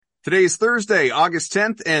Today is Thursday, August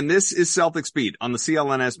 10th, and this is Celtics Beat on the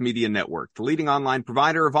CLNS Media Network, the leading online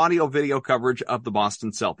provider of audio-video coverage of the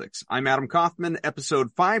Boston Celtics. I'm Adam Kaufman.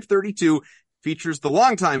 Episode 532 features the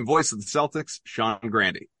longtime voice of the Celtics, Sean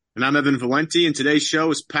Grande. And I'm Evan Valenti, and today's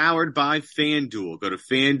show is powered by FanDuel. Go to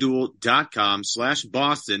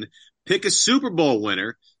FanDuel.com/Boston, pick a Super Bowl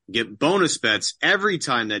winner, get bonus bets every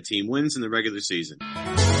time that team wins in the regular season.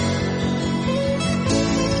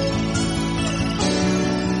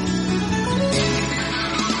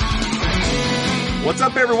 What's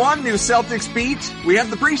up, everyone? New Celtics Beat. We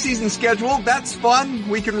have the preseason schedule. That's fun.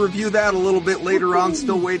 We can review that a little bit later on.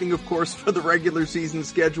 Still waiting, of course, for the regular season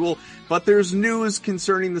schedule. But there's news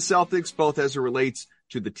concerning the Celtics, both as it relates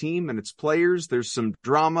to the team and its players. There's some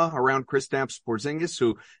drama around Kristaps Porzingis,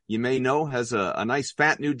 who you may know has a nice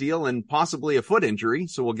fat new deal and possibly a foot injury.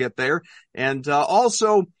 So we'll get there. And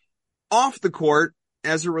also off the court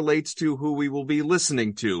as it relates to who we will be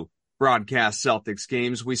listening to broadcast Celtics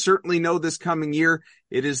games. We certainly know this coming year,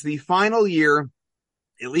 it is the final year,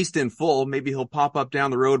 at least in full. Maybe he'll pop up down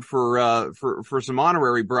the road for some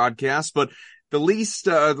honorary broadcasts, but the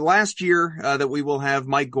last year that we will have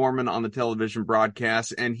Mike Gorman on the television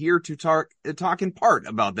broadcast, and here to talk in part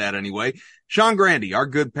about that anyway, Sean Grande, our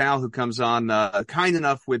good pal who comes on kind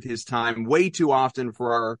enough with his time way too often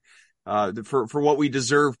for for what we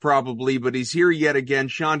deserve probably, but he's here yet again.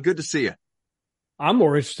 Sean, good to see you. I'm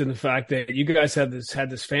more interested in the fact that you guys had this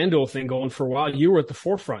FanDuel thing going for a while. You were at the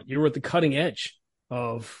forefront. You were at the cutting edge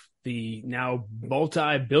of the now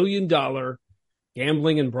multi-billion-dollar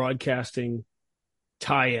gambling and broadcasting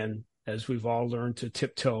tie-in, as we've all learned to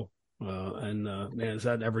tiptoe. Man, is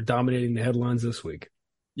that ever dominating the headlines this week?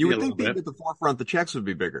 You would think being at the forefront, the checks would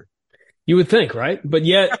be bigger. You would think, right? But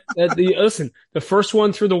yet, listen, the first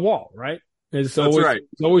one through the wall, right? It's always, right.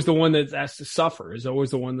 It's always the one that has to suffer. Is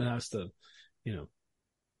always the one that has to,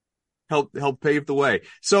 help pave the way.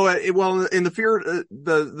 So, in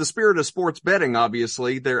the spirit of sports betting,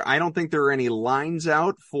 obviously, I don't think there are any lines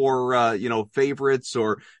out for, favorites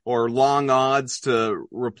or long odds to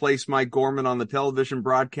replace Mike Gorman on the television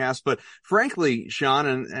broadcast. But frankly, Sean,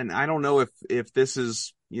 and I don't know if this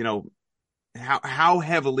is, how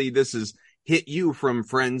heavily this is hit you from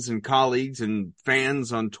friends and colleagues and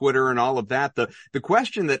fans on Twitter and all of that. The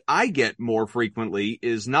question that I get more frequently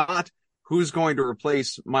is not who's going to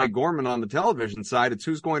replace Mike Gorman on the television side. It's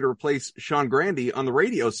who's going to replace Sean Grande on the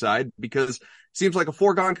radio side, because it seems like a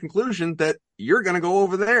foregone conclusion that you're going to go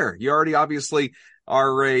over there. You already obviously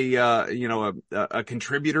are a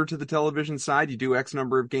contributor to the television side. You do X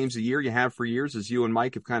number of games a year. You have for years, as you and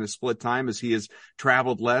Mike have kind of split time as he has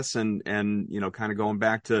traveled less and kind of going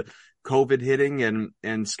back to COVID hitting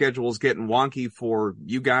and schedules getting wonky for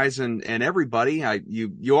you guys and everybody.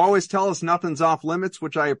 You always tell us nothing's off limits,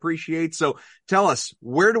 which I appreciate. So tell us,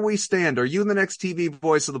 where do we stand? Are you the next TV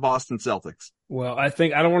voice of the Boston Celtics? Well, I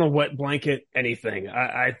think I don't want to wet blanket anything.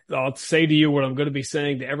 I'll say to you what I'm going to be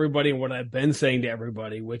saying to everybody and what I've been saying to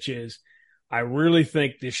everybody, which is I really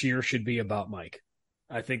think this year should be about Mike.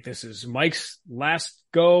 I think this is Mike's last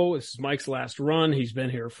go. This is Mike's last run. He's been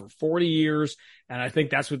here for 40 years, and I think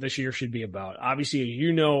that's what this year should be about. Obviously, as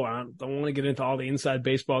you know, I don't want to get into all the inside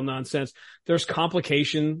baseball nonsense. There's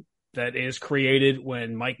complication that is created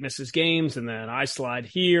when Mike misses games, and then I slide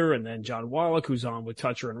here, and then John Wallach, who's on with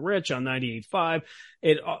Toucher and Rich on 98.5.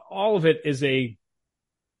 All of it is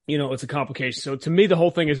it's a complication. So to me, the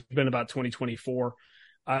whole thing has been about 2024.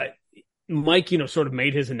 Mike, sort of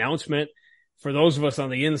made his announcement. For those of us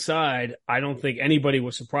on the inside, I don't think anybody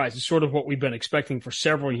was surprised. It's sort of what we've been expecting for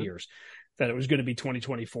several years, that it was going to be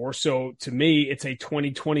 2024. So to me, it's a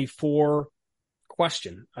 2024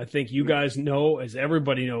 question. I think you guys know, as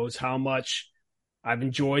everybody knows, how much I've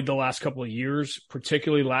enjoyed the last couple of years.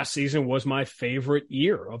 Particularly last season was my favorite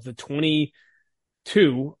year of the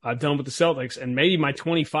 22 I've done with the Celtics, and maybe my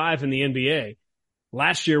 25 in the NBA.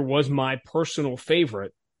 Last year was my personal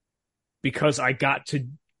favorite because I got to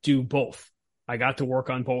do both. I got to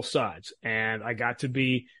work on both sides, and I got to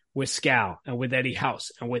be with Scal and with Eddie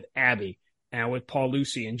House and with Abby and with Paul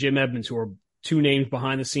Lucy and Jim Edmonds, who are two names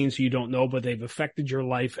behind the scenes who you don't know, but they've affected your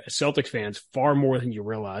life as Celtics fans far more than you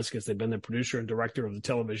realize, because they've been the producer and director of the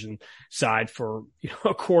television side for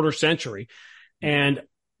a quarter century. And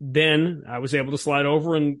then I was able to slide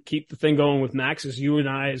over and keep the thing going with Max, as you and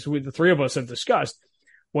I, the three of us have discussed.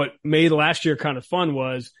 What made last year kind of fun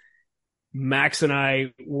was Max and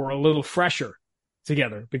I were a little fresher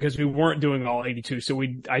together because we weren't doing all 82. So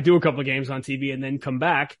I do a couple of games on TV and then come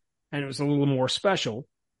back, and it was a little more special.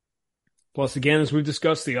 Plus, again, as we've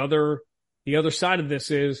discussed, the other side of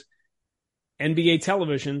this is NBA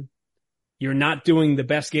television. You're not doing the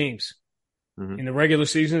best games. in the regular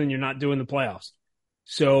season and you're not doing the playoffs.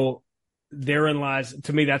 So therein lies,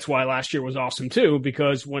 to me, that's why last year was awesome too,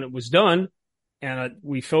 because when it was done and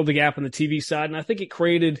we filled the gap on the TV side, and I think it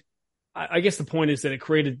created, I guess the point is that it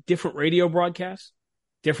created different radio broadcasts,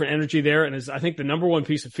 different energy there. And I think the number one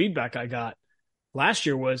piece of feedback I got last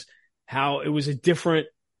year was how it was a different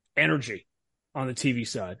energy on the TV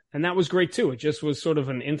side. And that was great too. It just was sort of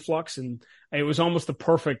an influx, and it was almost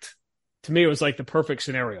to me, it was like the perfect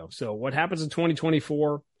scenario. So what happens in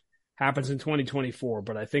 2024 happens in 2024.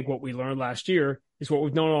 But I think what we learned last year is what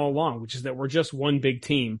we've known all along, which is that we're just one big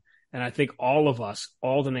team. And I think all of us,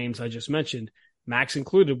 all the names I just mentioned, Max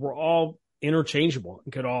included, we're all interchangeable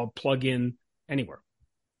and could all plug in anywhere.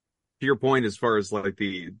 To your point, as far as like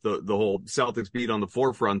the whole Celtics beat on the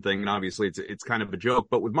forefront thing, and obviously it's kind of a joke,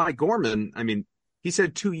 but with Mike Gorman, I mean, he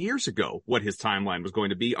said 2 years ago what his timeline was going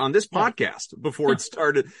to be on this podcast before it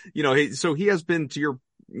started. So he has been, to your,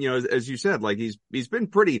 as you said, like he's been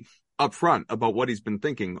pretty upfront about what he's been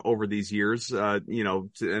thinking over these years, and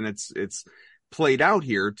it's played out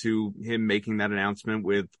here to him making that announcement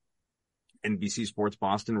with NBC Sports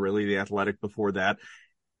Boston, really The Athletic before that.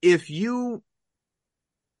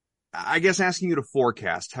 I guess asking you to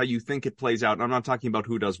forecast how you think it plays out. And I'm not talking about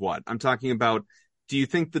who does what. I'm talking about, do you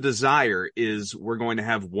think the desire is we're going to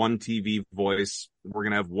have one TV voice, we're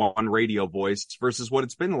going to have one radio voice, versus what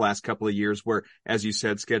it's been the last couple of years where, as you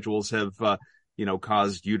said, schedules have,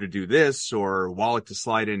 caused you to do this or Wallach to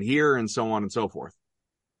slide in here and so on and so forth?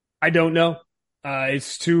 I don't know.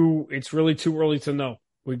 It's really too early to know.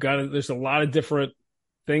 There's a lot of different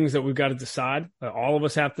things that we've got to decide. All of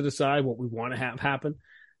us have to decide what we want to have happen.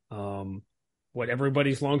 What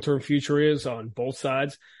everybody's long-term future is on both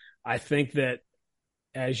sides. I think that,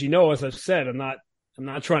 as you know, as I've said, I'm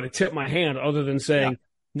not trying to tip my hand other than saying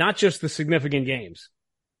not just the significant games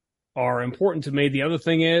are important to me. The other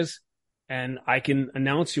thing is, and I can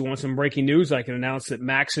announce, you want some breaking news, I can announce that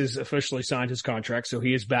Max has officially signed his contract. So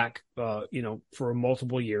he is back, for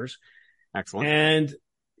multiple years. Excellent. And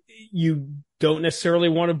you don't necessarily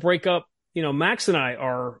want to break up, Max and I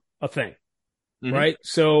are a thing. Mm-hmm. Right.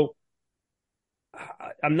 So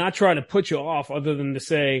I'm not trying to put you off other than to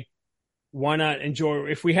say, why not enjoy,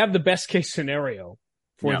 if we have the best case scenario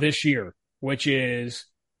for this year, which is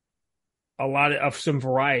a lot of some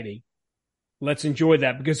variety, let's enjoy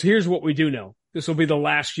that, because here's what we do know. This will be the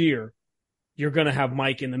last year you're going to have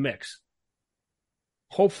Mike in the mix.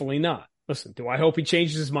 Hopefully not. Listen, do I hope he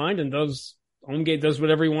changes his mind and does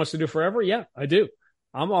whatever he wants to do forever? Yeah, I do.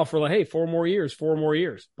 I'm all for 4 more years.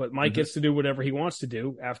 But Mike gets to do whatever he wants to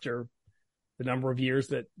do after the number of years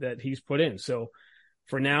that he's put in. So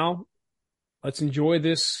for now, let's enjoy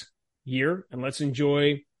this year and let's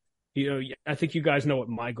enjoy, I think you guys know what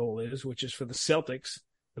my goal is, which is for the Celtics,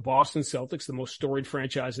 the Boston Celtics, the most storied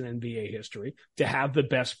franchise in NBA history, to have the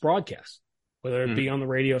best broadcast, whether it be on the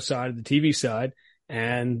radio side or the TV side.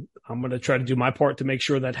 And I'm going to try to do my part to make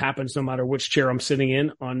sure that happens no matter which chair I'm sitting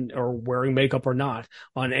in on or wearing makeup or not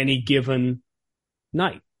on any given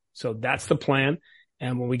night. So that's the plan.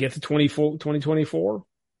 And when we get to 2024,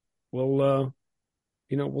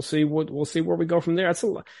 we'll see where we go from there. It's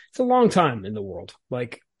a long time in the world.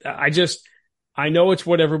 I know it's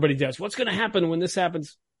what everybody does. What's going to happen when this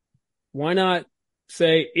happens? Why not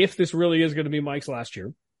say, if this really is going to be Mike's last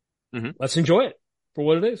year, let's enjoy it for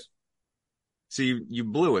what it is. See, you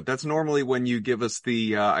blew it. That's normally when you give us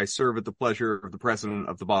the, I serve at the pleasure of the president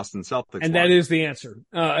of the Boston Celtics. And that is the answer.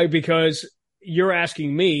 Because you're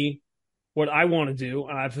asking me what I want to do.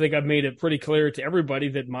 And I think I've made it pretty clear to everybody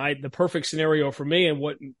that the perfect scenario for me and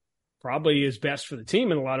what probably is best for the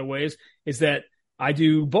team in a lot of ways is that I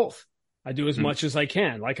do both. I do as much as I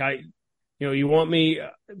can. You want me,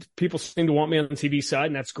 people seem to want me on the TV side,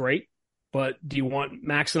 and that's great. But do you want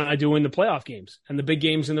Max and I doing the playoff games and the big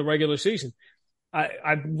games in the regular season?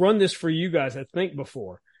 I've run this for you guys, I think,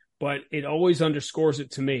 before, but it always underscores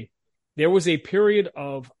it to me. There was a period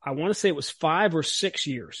of, I want to say it was 5 or 6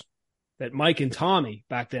 years that Mike and Tommy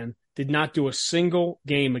back then did not do a single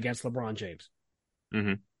game against LeBron James.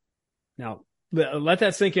 Mm-hmm. Now, let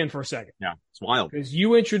that sink in for a second. Yeah, it's wild. Because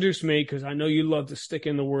you introduced me, because I know you love to stick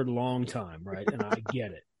in the word long time, right? And I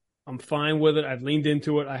get it. I'm fine with it. I've leaned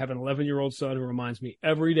into it. I have an 11-year-old son who reminds me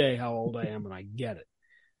every day how old I am, and I get it.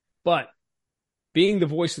 But being the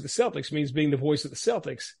voice of the Celtics means being the voice of the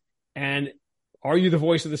Celtics. And are you the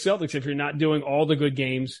voice of the Celtics if you're not doing all the good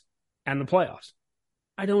games and the playoffs?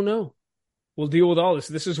 I don't know. We'll deal with all this.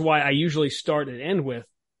 This is why I usually start and end with,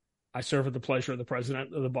 I serve at the pleasure of the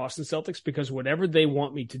president of the Boston Celtics, because whatever they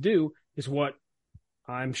want me to do is what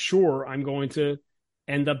I'm sure I'm going to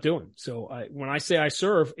end up doing. So when I say I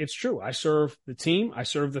serve, it's true. I serve the team. I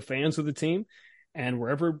serve the fans of the team. And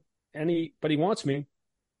wherever anybody wants me,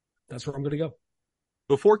 that's where I'm going to go.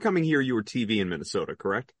 Before coming here, you were TV in Minnesota,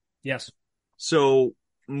 correct? Yes. So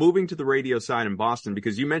moving to the radio side in Boston,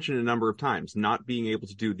 because you mentioned a number of times not being able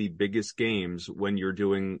to do the biggest games when you're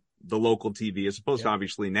doing the local TV, as opposed to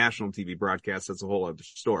obviously national TV broadcasts, that's a whole other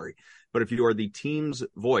story. But if you are the team's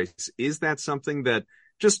voice, is that something that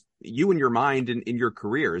just you in your mind in your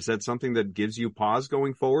career, is that something that gives you pause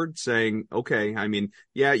going forward, saying, okay, I mean,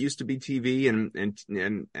 yeah, it used to be TV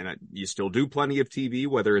and you still do plenty of TV,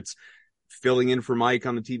 whether it's filling in for Mike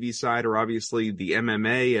on the TV side or obviously the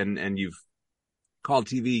MMA and you've called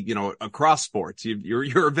TV, across sports.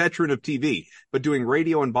 You're a veteran of TV, but doing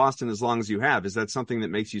radio in Boston as long as you have, is that something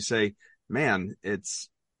that makes you say, man,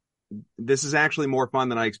 this is actually more fun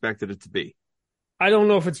than I expected it to be? I don't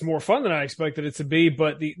know if it's more fun than I expected it to be,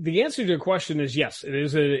 but the answer to your question is yes. It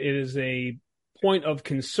is a point of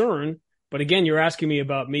concern. But again, you're asking me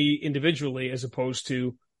about me individually as opposed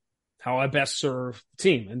to how I best serve the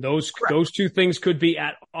team. And those two things could be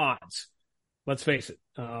at odds. Let's face it.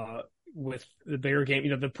 With the bigger game,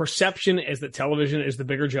 the perception is that television is the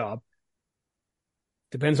bigger job.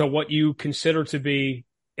 Depends on what you consider to be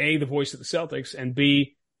A, the voice of the Celtics, and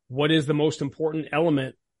B, what is the most important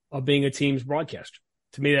element of being a team's broadcaster.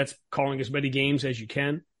 To me, that's calling as many games as you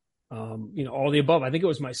can. All the above. I think it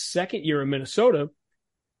was my second year in Minnesota.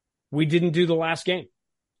 We didn't do the last game.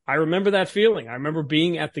 I remember that feeling. I remember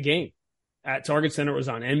being at the game at Target Center. It was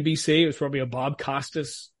on NBC. It was probably a Bob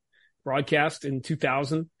Costas broadcast in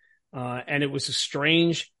 2000. And it was a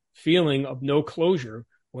strange feeling of no closure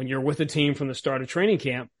when you're with a team from the start of training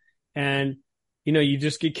camp and, you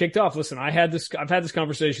just get kicked off. Listen, I've had this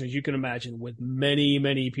conversation, as you can imagine, with many,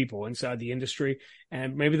 many people inside the industry.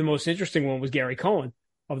 And maybe the most interesting one was Gary Cohen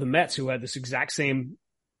of the Mets, who had this exact same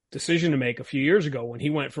decision to make a few years ago when he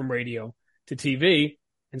went from radio to TV,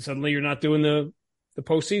 and suddenly you're not doing the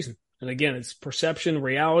postseason. And again, it's perception,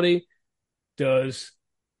 reality. Does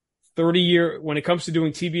when it comes to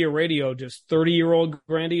doing TV or radio, does 30-year-old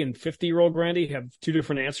Grande and 50-year-old Grande have two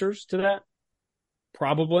different answers to that?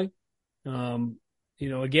 Probably.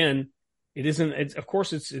 Again, it isn't, of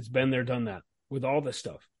course it's been there, done that with all this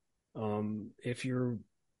stuff. If you're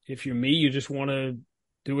me, you just want to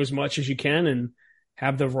do as much as you can and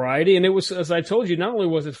have the variety. And it was, as I told you, not only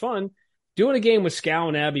was it fun doing a game with Scal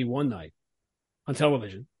and Abby one night on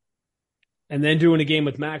television and then doing a game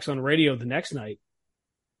with Max on radio the next night.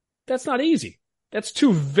 That's not easy. That's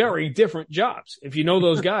two very different jobs. If you know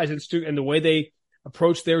those guys, and the way they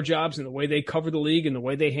approach their jobs and the way they cover the league and the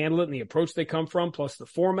way they handle it and the approach they come from, plus the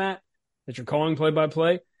format that you're calling play by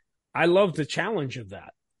play. I love the challenge of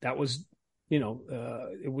that. That was,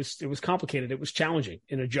 it was complicated. It was challenging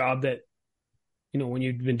in a job that, when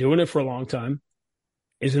you've been doing it for a long time,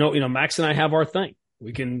 Max and I have our thing.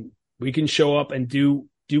 We can show up and do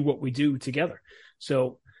what we do together.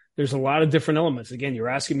 So there's a lot of different elements. Again, you're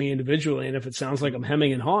asking me individually, and if it sounds like I'm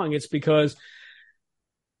hemming and hawing, it's because,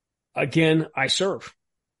 again, I serve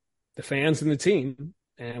the fans and the team,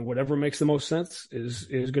 and whatever makes the most sense is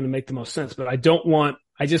going to make the most sense. But I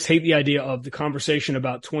just hate the idea of the conversation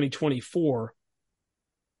about 2024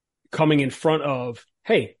 coming in front of,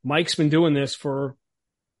 hey, Mike's been doing this for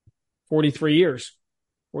 43 years.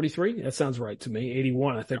 43? That sounds right to me.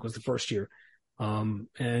 81, I think, was the first year.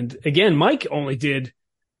 And again, Mike only did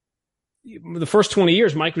the first 20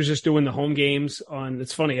 years. Mike was just doing the home games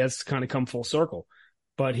it's funny, that's kind of come full circle,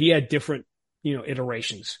 but he had different,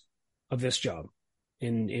 iterations of this job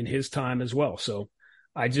in his time as well. So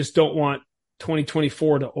I just don't want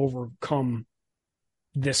 2024 to overcome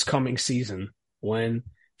this coming season when,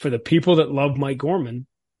 for the people that love Mike Gorman,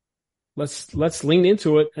 let's lean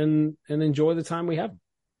into it and enjoy the time we have.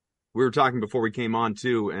 We were talking before we came on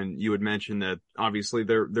too, and you had mentioned that obviously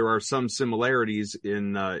there are some similarities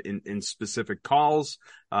in specific calls.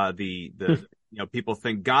 People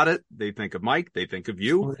think got it. They think of Mike. They think of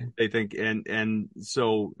you. They think, and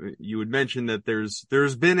so you would mention that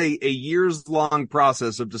there's been a years long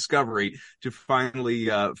process of discovery to finally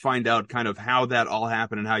find out kind of how that all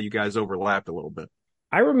happened and how you guys overlapped a little bit.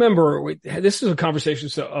 I remember this is a conversation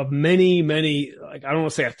of many, many, like, I don't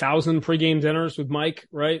want to say 1,000 pregame dinners with Mike,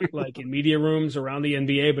 right? Like in media rooms around the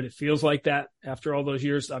NBA, but it feels like that after all those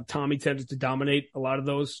years. Tommy tended to dominate a lot of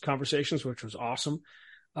those conversations, which was awesome.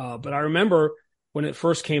 But I remember when it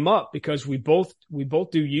first came up because we both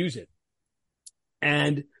do use it.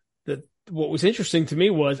 And what was interesting to me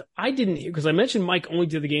was I didn't hear, because I mentioned Mike only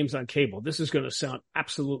did the games on cable. This is going to sound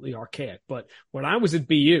absolutely archaic, but when I was at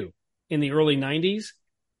BU in the early 90s,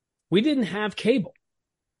 we didn't have cable.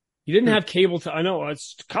 You didn't have cable. I know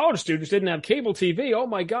college students didn't have cable TV. Oh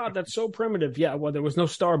my God, that's so primitive. Yeah, well, there was no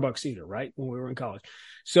Starbucks either, right? When we were in college.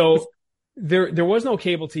 So there was no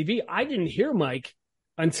cable TV. I didn't hear Mike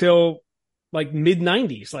until like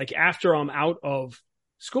mid-90s, like after I'm out of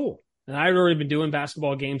school. And I had already been doing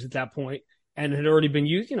basketball games at that point and had already been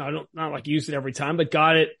used, not like used it every time, but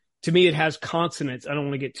got it. To me, it has consonants. I don't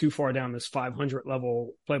want to get too far down this 500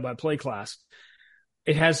 level play-by-play class.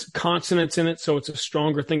 It has consonants in it, so it's a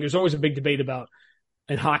stronger thing. There's always a big debate about,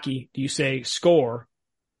 in hockey, do you say score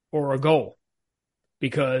or a goal?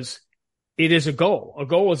 Because it is a goal. A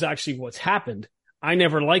goal is actually what's happened. I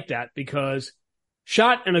never liked that because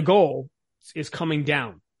shot and a goal is coming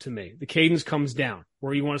down to me. The cadence comes down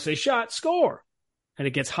where you want to say shot, score, and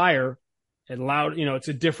it gets higher and loud. It's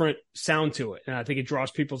a different sound to it. And I think it draws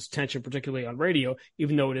people's attention, particularly on radio,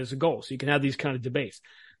 even though it is a goal. So you can have these kind of debates.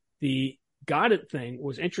 The got it thing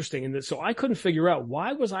was interesting. And so I couldn't figure out,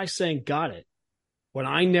 why was I saying got it when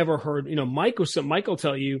I never heard, Mike will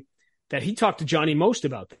tell you that he talked to Johnny Most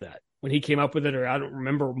about that when he came up with it, or I don't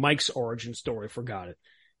remember Mike's origin story for got it,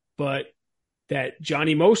 but that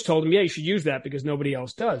Johnny Most told him, yeah, you should use that because nobody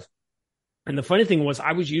else does. And the funny thing was,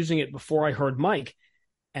 I was using it before I heard Mike.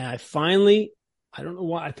 And I don't know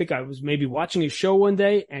why, I think I was maybe watching his show one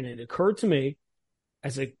day, and it occurred to me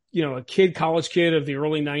as a college kid of the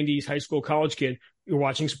early 90s, high school, college kid, you're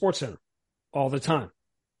watching SportsCenter all the time.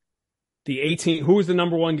 Who was the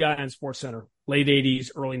number one guy on SportsCenter? Late 80s,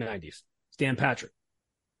 early 90s. It's Dan Patrick.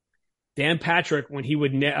 Dan Patrick, when he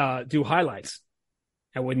would do highlights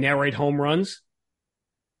and would narrate home runs,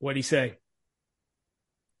 what'd he say?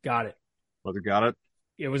 Got it. Whether got it?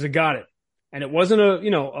 It was a got it. And it wasn't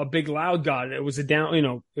a big loud got it. It was a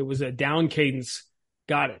down, it was a down cadence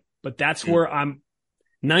got it. But that's where I'm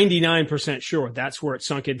 99% sure that's where it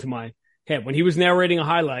sunk into my head. When he was narrating a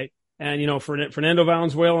highlight and, Fernando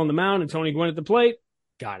Valenzuela on the mound and Tony Gwynn at the plate,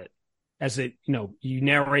 got it. As you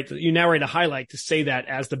narrate a highlight to say that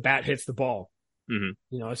as the bat hits the ball.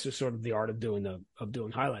 Mm-hmm. It's just sort of the art of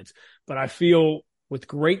doing highlights. But I feel with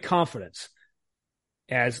great confidence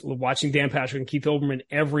as watching Dan Patrick and Keith Olbermann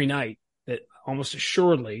every night that almost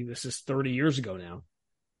assuredly, this is 30 years ago now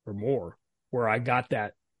or more, where I got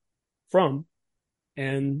that from.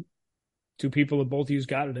 And two people that both used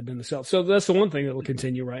got it have been the Celtics. So that's the one thing that will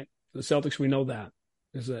continue, right? The Celtics, we know that,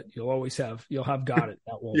 is that you'll have got it.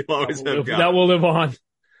 That will live on.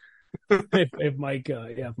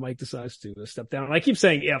 if Mike decides to step down. And I keep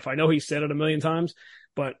saying if. I know he said it a million times,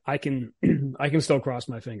 but I can still cross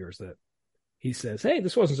my fingers that he says, hey,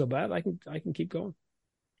 this wasn't so bad. I can keep going.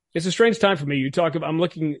 It's a strange time for me. I'm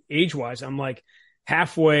looking age-wise. I'm like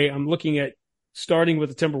halfway. I'm looking at starting with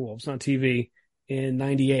the Timberwolves on TV in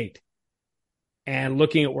 98 and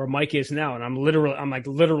looking at where Mike is now. And I'm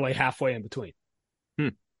literally halfway in between.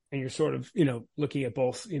 And you're sort of, looking at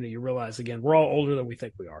both, you realize again, we're all older than we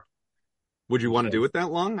think we are. Would you want to do it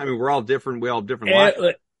that long? I mean, we're all different. We all have different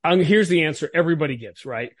lives. Here's the answer everybody gives,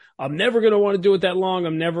 right? I'm never going to want to do it that long.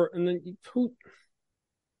 And then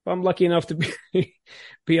if I'm lucky enough to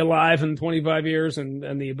be alive in 25 years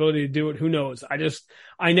and the ability to do it, who knows?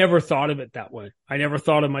 I never thought of it that way. I never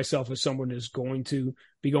thought of myself as someone who's going to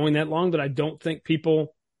be going that long, but I don't think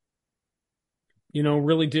people,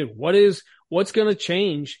 really do. What's going to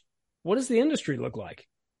change? What does the industry look like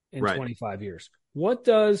in 25 years?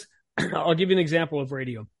 I'll give you an example of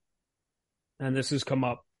radio. And this has come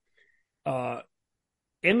up. MLB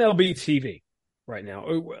TV right now.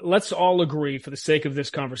 Let's all agree for the sake of this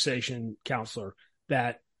conversation, Counselor,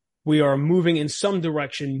 that we are moving in some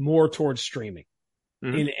direction more towards streaming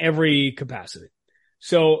in every capacity.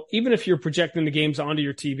 So even if you're projecting the games onto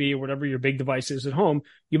your TV or whatever your big device is at home,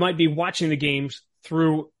 you might be watching the games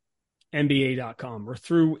through NBA.com or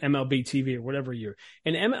through MLB TV or whatever on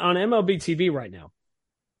MLB TV right now,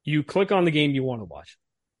 you click on the game you want to watch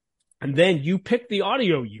and then you pick the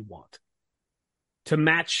audio you want to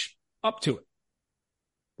match up to it,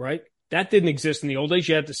 right? That didn't exist in the old days.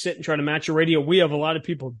 You had to sit and try to match your radio. We have a lot of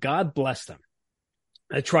people, God bless them,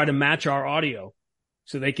 that try to match our audio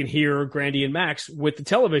so they can hear Grande and Max with the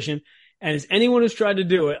television. And as anyone who's tried to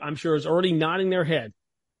do it, I'm sure is already nodding their head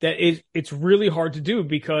that it's really hard to do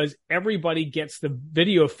because everybody gets the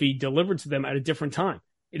video feed delivered to them at a different time.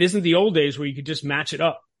 It isn't the old days where you could just match it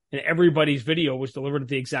up and everybody's video was delivered at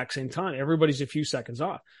the exact same time. Everybody's a few seconds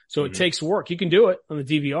off. So it takes work. You can do it on the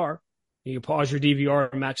DVR. You can pause your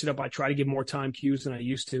DVR and match it up. I try to give more time cues than I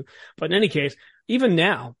used to. But in any case, even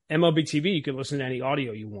now, MLB TV, you can listen to any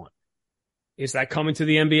audio you want. Is that coming to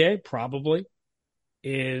the NBA? Probably.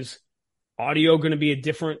 Is audio going to be a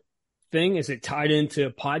different thing? Is it tied into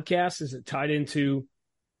podcasts? Is it tied into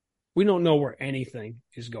We don't know where anything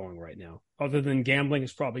is going right now, other than gambling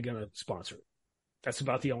is probably going to sponsor it. That's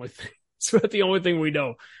about the only thing. It's about the only thing we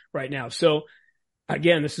know right now. So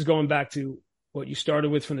again, this is going back to what you started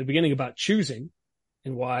with from the beginning about choosing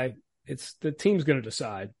and why it's the team's going to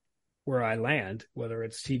decide where I land, whether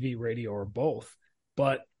it's TV, radio, or both.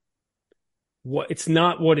 But it's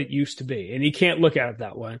not what it used to be. And you can't look at it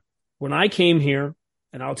that way. When I came here,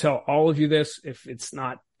 and I'll tell all of you this if it's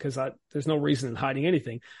not, because there's no reason in hiding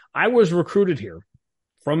anything. I was recruited here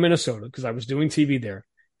from Minnesota because I was doing TV there.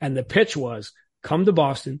 And the pitch was, come to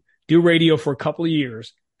Boston, do radio for a couple of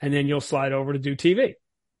years, and then you'll slide over to do TV.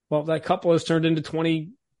 Well, that couple has turned into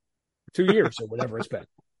 22 years or whatever it's been.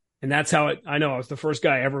 And that's how I know I was the first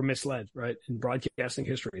guy ever misled, right, in broadcasting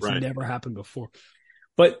history. It's never happened before.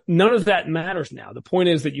 But none of that matters now. The point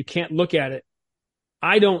is that you can't look at it.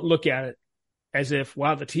 I don't look at it as if,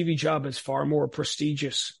 wow, the TV job is far more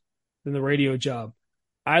prestigious than the radio job.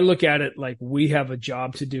 I look at it like we have a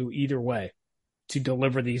job to do either way to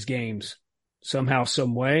deliver these games somehow,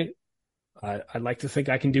 some way. I'd like to think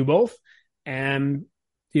I can do both, and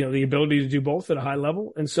the ability to do both at a high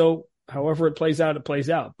level. And so however it plays out, it plays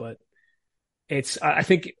out. But I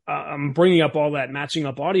think I'm bringing up all that matching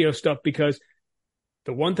up audio stuff because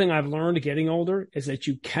the one thing I've learned getting older is that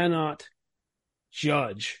you cannot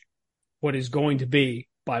judge what is going to be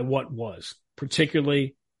by what was,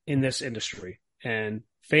 particularly in this industry. And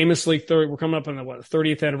famously, we're coming up on the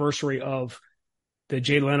 30th anniversary of the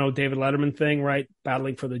Jay Leno, David Letterman thing, right?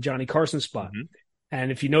 Battling for the Johnny Carson spot. Mm-hmm.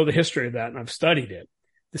 And if you know the history of that, and I've studied it,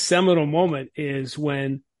 the seminal moment is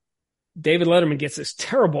when David Letterman gets this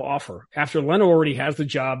terrible offer. After Leno already has the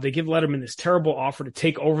job, they give Letterman this terrible offer to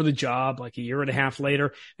take over the job like a year and a half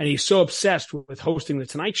later. And he's so obsessed with hosting the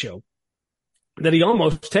Tonight Show that he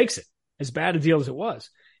almost takes it, as bad a deal as it was.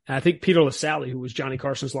 And I think Peter LaSalle, who was Johnny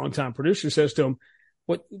Carson's longtime producer, says to him,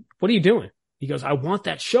 what are you doing? He goes, I want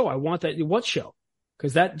that show. I want that. What show?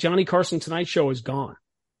 Because that Johnny Carson Tonight Show is gone.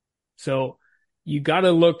 So you got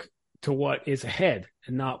to look to what is ahead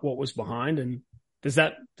and not what was behind. And does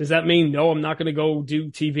that mean, no, I'm not going to go do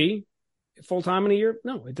TV full time in a year?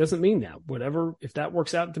 No, it doesn't mean that. Whatever, if that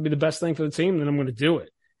works out to be the best thing for the team, then I'm going to do it.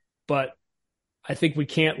 But I think we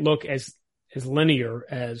can't look as linear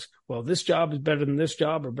as, well, this job is better than this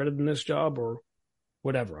job or better than this job or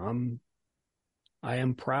whatever. I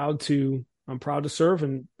am proud to serve.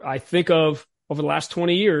 And I think of over the last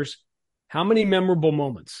 20 years, how many memorable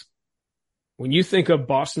moments when you think of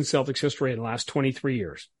Boston Celtics history in the last 23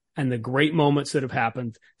 years and the great moments that have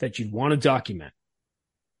happened that you'd want to document,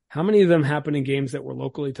 how many of them happened in games that were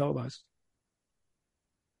locally televised?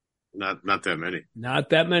 Not that many.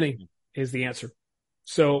 Not that many is the answer.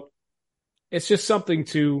 So it's just something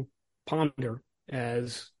to ponder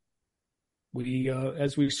as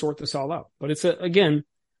we sort this all out. But it's again,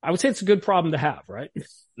 I would say it's a good problem to have, right?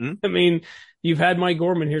 Mm-hmm. I mean, you've had Mike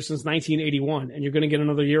Gorman here since 1981 and you're going to get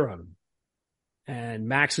another year out of him. And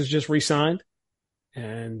Max has just re-signed.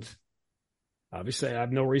 And obviously I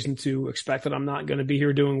have no reason to expect that I'm not going to be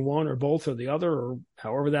here doing one or both or the other or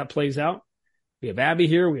however that plays out. We have Abby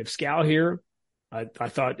here. We have Scal here. I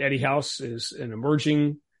thought Eddie House is an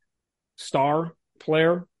emerging star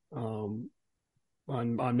player on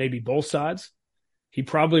maybe both sides. He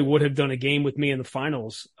probably would have done a game with me in the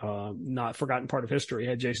finals, not forgotten part of history,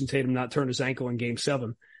 had Jason Tatum not turned his ankle in game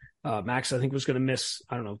 7. Max, I think, was going to miss,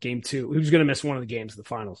 game 2. He was going to miss one of the games of the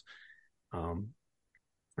finals. And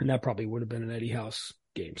that probably would have been an Eddie House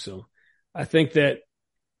game. So I think that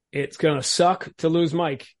it's going to suck to lose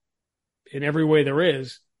Mike in every way there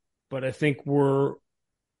is, but I think we're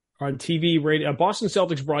on TV, radio, Boston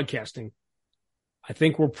Celtics broadcasting. I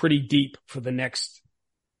think we're pretty deep for the next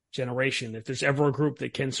generation. If there's ever a group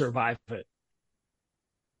that can survive it,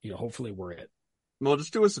 hopefully we're it. Well,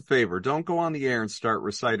 just do us a favor. Don't go on the air and start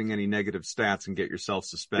reciting any negative stats and get yourself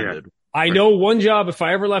suspended. Yeah. I know one job, if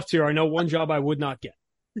I ever left here, I know one job I would not get.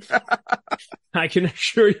 I can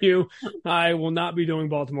assure you I will not be doing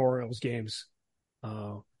Baltimore Orioles games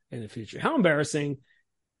in the future. How embarrassing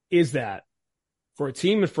is that for a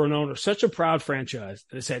team and for an owner, such a proud franchise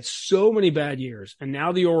that has had so many bad years, and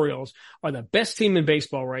now the Orioles are the best team in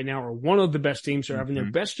baseball right now, or one of the best teams, are having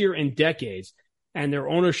their best year in decades, and their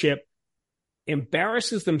ownership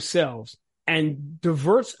embarrasses themselves and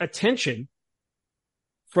diverts attention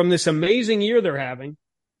from this amazing year they're having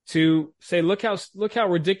to say, look how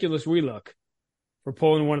ridiculous we look for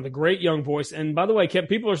pulling one of the great young voice. And by the way,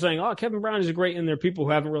 people are saying, oh, Kevin Brown is great, and there are people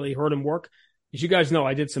who haven't really heard him work. As you guys know,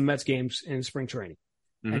 I did some Mets games in spring training.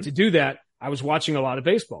 Mm-hmm. And to do that, I was watching a lot of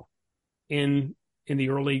baseball in the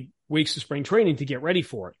early weeks of spring training to get ready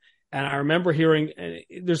for it. And I remember hearing,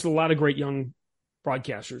 there's a lot of great young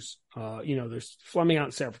broadcasters. There's Fleming out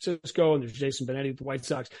in San Francisco, and there's Jason Benetti with the White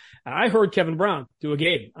Sox. And I heard Kevin Brown do a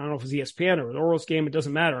game. I don't know if it was ESPN or an Orioles game. It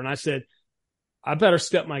doesn't matter. And I said, I better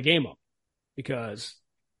step my game up because,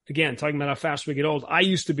 again, talking about how fast we get old, I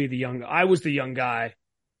was the young guy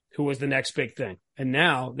who was the next big thing. And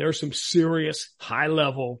now there's some serious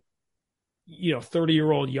high-level,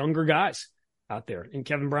 30-year-old younger guys out there. And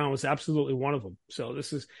Kevin Brown was absolutely one of them. So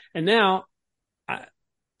and now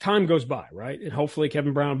time goes by, right? And hopefully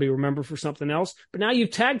Kevin Brown will be remembered for something else. But now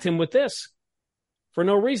you've tagged him with this for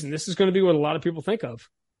no reason. This is going to be what a lot of people think of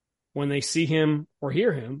when they see him or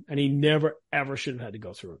hear him, and he never, ever should have had to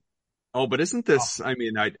go through it. Oh, but isn't this,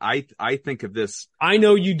 I think of this. I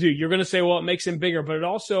know you do. You're going to say, well, it makes him bigger, but it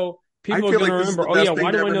also, people are going to remember, why do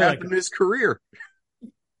I know that? In his career.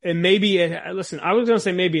 And maybe I was going to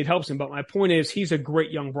say maybe it helps him, but my point is he's a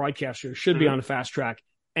great young broadcaster, should be on the fast track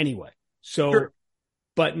anyway. So, sure.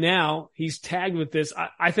 But now he's tagged with this.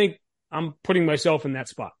 I think I'm putting myself in that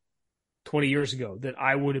spot 20 years ago that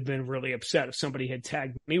I would have been really upset if somebody had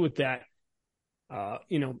tagged me with that,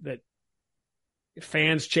 that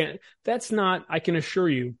fans chant. That's not, I can assure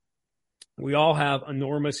you, we all have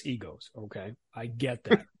enormous egos. Okay. I get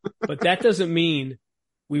that, but that doesn't mean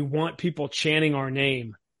we want people chanting our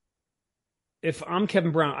name. If I'm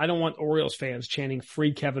Kevin Brown, I don't want Orioles fans chanting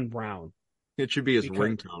 "Free Kevin Brown." It should be his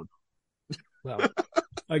ringtone. Well,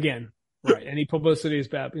 again, right. Any publicity is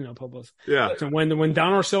bad, publicity. Yeah. So when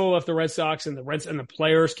Don Orsillo left the Red Sox and the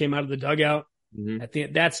players came out of the dugout, at the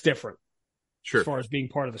end, that's different. Sure. As far as being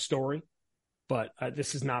part of the story. But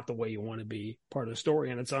this is not the way you want to be part of the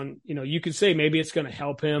story. And it's you could say maybe it's going to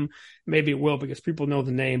help him. Maybe it will because people know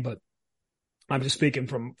the name, but I'm just speaking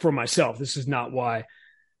for myself. This is not why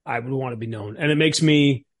I would want to be known. And it makes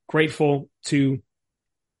me grateful to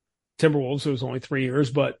Timberwolves. It was only 3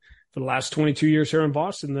 years, but for the last 22 years here in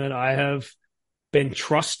Boston that I have been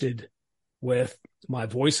trusted with my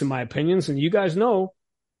voice and my opinions. And you guys know,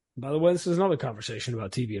 by the way, this is another conversation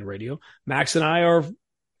about TV and radio. Max and I are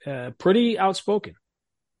pretty outspoken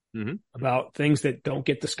about things that don't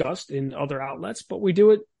get discussed in other outlets, but we do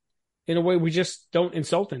it in a way we just don't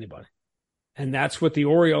insult anybody. And that's what the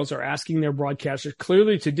Orioles are asking their broadcasters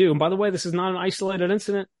clearly to do. And by the way, this is not an isolated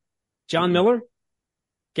incident. John Miller,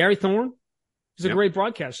 Gary Thorne, he's a great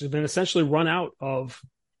broadcaster, has been essentially run out of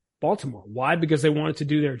Baltimore. Why? Because they wanted to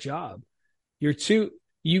do their job.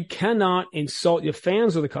 You cannot insult your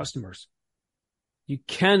fans or the customers. You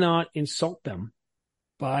cannot insult them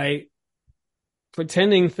by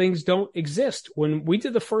pretending things don't exist. When we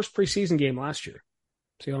did the first preseason game last year,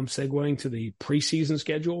 see how I'm segueing to the preseason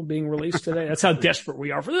schedule being released today? That's how desperate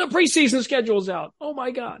we are for the preseason schedule's out. Oh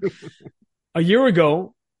my God. A year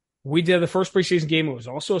ago, we did the first preseason game. It was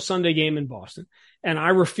also a Sunday game in Boston. And I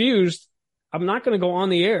refused. I'm not going to go on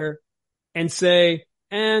the air and say,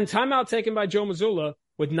 and timeout taken by Joe Mazzulla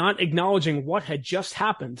with not acknowledging what had just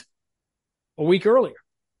happened a week earlier.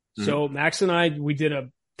 So Max and I, we did a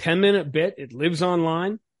 10-minute bit. It lives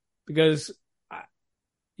online because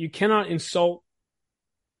you cannot insult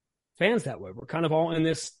fans that way. We're kind of all in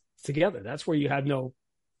this together. That's where you have no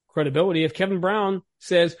credibility. If Kevin Brown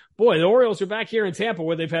says, boy, the Orioles are back here in Tampa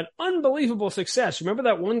where they've had unbelievable success. Remember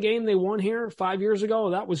that one game they won here 5 years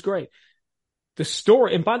ago? That was great. The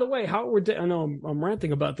story, and by the way, I know I'm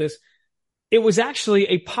ranting about this. It was actually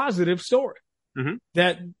a positive story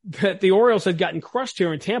that the Orioles had gotten crushed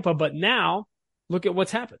here in Tampa, but now look at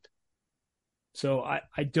what's happened. So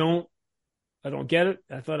I don't get it.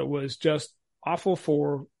 I thought it was just awful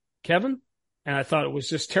for Kevin, and I thought it was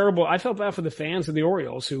just terrible. I felt bad for the fans of the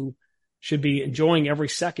Orioles who should be enjoying every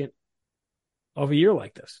second of a year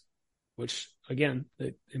like this, which, again,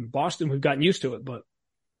 in Boston, we've gotten used to it. But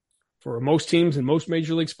for most teams in most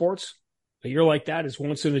major league sports, a year like that is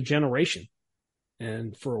once in a generation.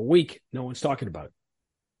 And for a week, no one's talking about it.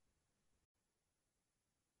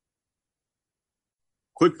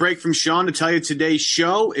 Quick break from Sean to tell you today's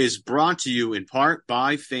show is brought to you in part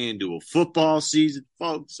by FanDuel. Football season,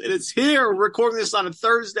 folks, and it's here. We're recording this on a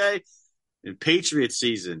Thursday, and Patriots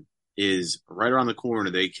season is right around the corner.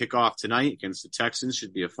 They kick off tonight against the Texans.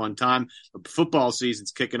 Should be a fun time. But football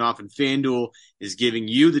season's kicking off, and FanDuel is giving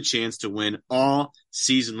you the chance to win all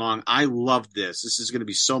season long. I love this. This is going to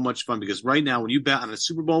be so much fun because right now when you bet on a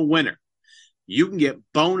Super Bowl winner, you can get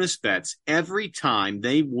bonus bets every time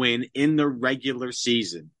they win in the regular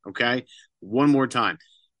season, okay? One more time.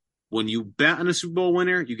 When you bet on a Super Bowl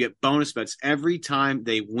winner, you get bonus bets every time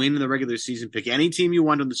they win in the regular season. Pick any team you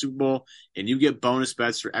want on the Super Bowl, and you get bonus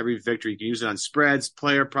bets for every victory. You can use it on spreads,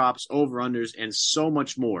 player props, over-unders, and so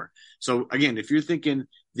much more. So, again, if you're thinking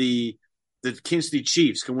the Kansas City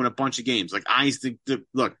Chiefs can win a bunch of games, like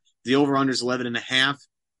look, The over-under is 11.5.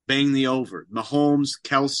 Bang the over. Mahomes,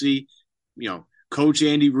 Kelsey, Coach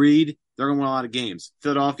Andy Reid, they're going to win a lot of games.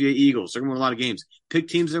 Philadelphia Eagles, they're going to win a lot of games. Pick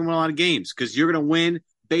teams that are going to win a lot of games because you're going to win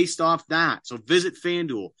based off that. So visit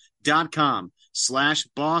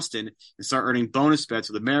FanDuel.com/Boston and start earning bonus bets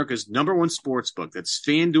with America's #1 sportsbook. That's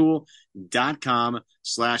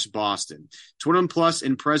FanDuel.com/Boston. 21 plus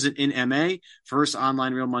and present in MA. First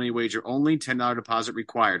online real money wager only. $10 deposit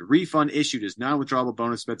required. Refund issued as non-withdrawable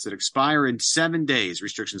bonus bets that expire in 7 days.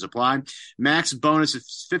 Restrictions apply. Max bonus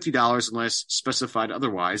is $50 unless specified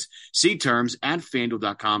otherwise. See terms at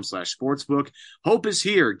FanDuel.com/sportsbook. Hope is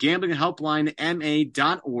here. Gambling helpline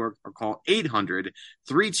MA.org or call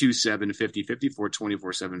 800-327-5050 for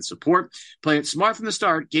 24/7 support. Play it smart from the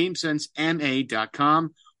start.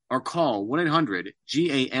 GameSenseMA.com or call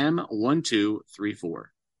 1-800-GAM-1234.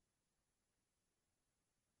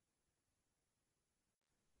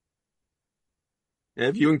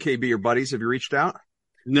 Have you and KB are buddies? Have you reached out?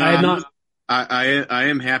 No, I have not. I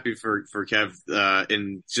am happy for Kev,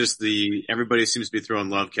 and just everybody seems to be throwing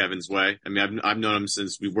love Kevin's way. I mean, I've known him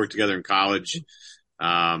since we worked together in college.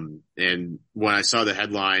 And when I saw the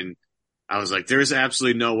headline, I was like, there's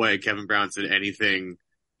absolutely no way Kevin Brown said anything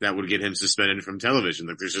that would get him suspended from television.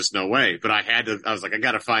 Like, there's just no way. But I was like, I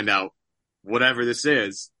got to find out whatever this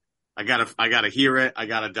is. I got to hear it. I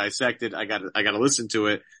got to dissect it. I got to listen to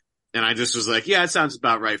it. And I just was like, yeah, it sounds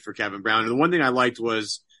about right for Kevin Brown. And the one thing I liked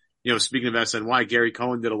was, speaking of SNY, Gary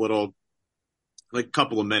Cohen did a little,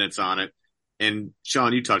 couple of minutes on it. And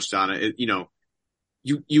Sean, you touched on it.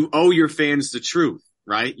 You owe your fans the truth,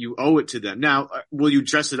 right? You owe it to them. Now, will you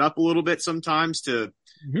dress it up a little bit sometimes to,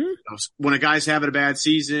 when a guy's having a bad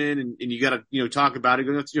season and you got to, talk about it,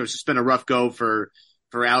 it's just been a rough go for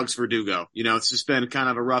Alex Verdugo. It's just been kind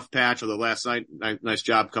of a rough patch. Although last night, nice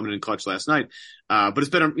job coming in clutch last night. But it's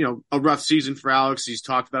been a rough season for Alex. He's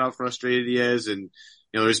talked about how frustrated he is. And,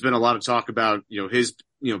 there's been a lot of talk about, his,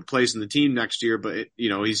 place in the team next year, but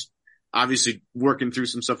he's obviously working through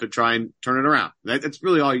some stuff to try and turn it around. That's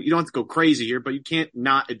really all. You don't have to go crazy here, but you can't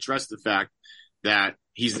not address the fact that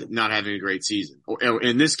he's not having a great season. Or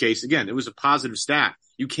in this case, again, it was a positive stat.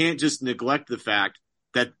 You can't just neglect the fact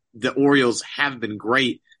that the Orioles have been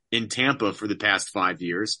great in Tampa for the past 5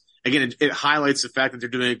 years. Again, it highlights the fact that they're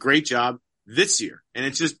doing a great job this year. And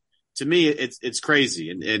it's just, to me, it's crazy.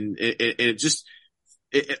 And it just,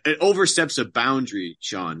 it oversteps a boundary,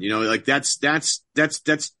 Sean. That's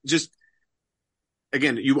just,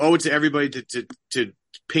 again, you owe it to everybody to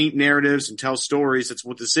paint narratives and tell stories. That's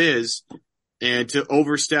what this is. And to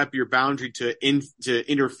overstep your boundary to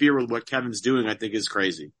interfere with what Kevin's doing, I think is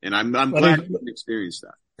crazy. And I'm glad you experienced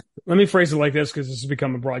that. Let me phrase it like this, because this has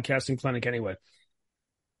become a broadcasting clinic anyway.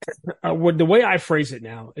 The way I phrase it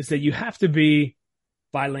now is that you have to be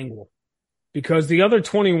bilingual, because the other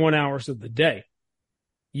 21 hours of the day,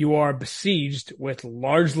 you are besieged with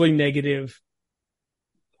largely negative,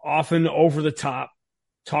 often over the top,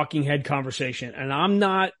 talking head conversation. And I'm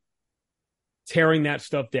not tearing that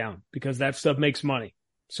stuff down, because that stuff makes money.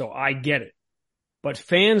 So I get it. But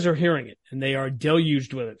fans are hearing it, and they are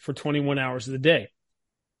deluged with it for 21 hours of the day.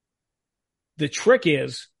 The trick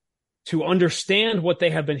is to understand what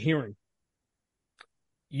they have been hearing.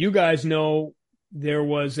 You guys know there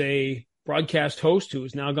was a broadcast host who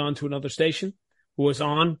has now gone to another station, who was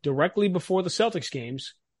on directly before the Celtics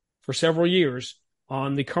games for several years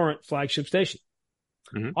on the current flagship station.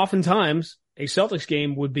 Mm-hmm. Oftentimes, a Celtics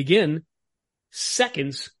game would begin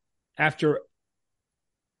seconds after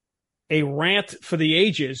a rant for the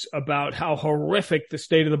ages about how horrific the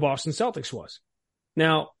state of the Boston Celtics was.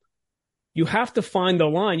 Now, you have to find the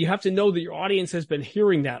line. You have to know that your audience has been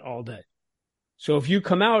hearing that all day. So if you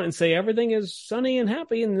come out and say everything is sunny and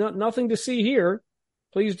happy and nothing to see here,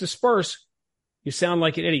 please disperse, you sound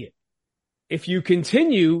like an idiot. If you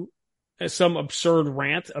continue some absurd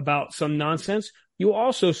rant about some nonsense, you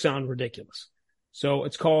also sound ridiculous. So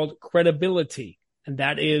it's called credibility. And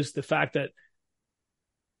that is the fact that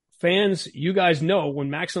fans, you guys know when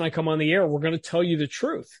Max and I come on the air, we're going to tell you the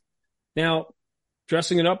truth. Now,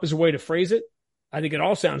 dressing it up is a way to phrase it. I think it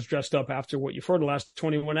all sounds dressed up after what you've heard the last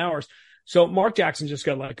 21 hours. So Mark Jackson just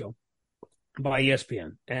got let go by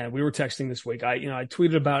ESPN. And we were texting this week. I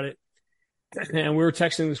tweeted about it, and we were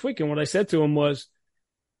texting this week. And what I said to him was,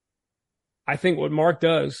 I think what Mark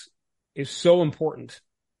does is so important.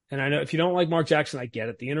 And I know if you don't like Mark Jackson, I get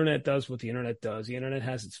it. The internet does what the internet does. The internet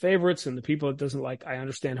has its favorites, and the people it doesn't like, I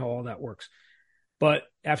understand how all that works. But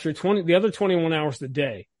after the other 21 hours of the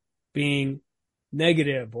day being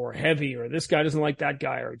negative or heavy, or this guy doesn't like that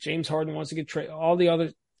guy, or James Harden wants to get traded, all the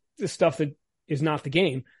other stuff that is not the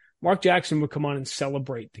game, Mark Jackson would come on and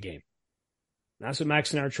celebrate the game. That's what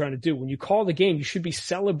Max and I are trying to do. When you call the game, you should be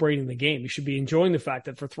celebrating the game. You should be enjoying the fact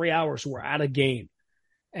that for 3 hours we're at a game.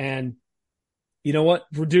 And you know what?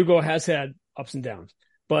 Verdugo has had ups and downs.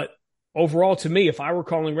 But overall, to me, if I were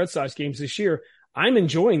calling Red Sox games this year, I'm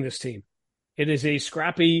enjoying this team. It is a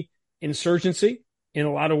scrappy insurgency in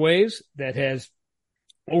a lot of ways that has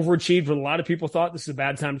overachieved what a lot of people thought. This is a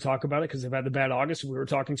bad time to talk about it because they've had the bad August. We were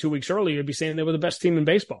talking 2 weeks earlier, you'd be saying they were the best team in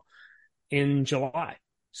baseball in July.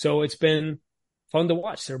 So it's been fun to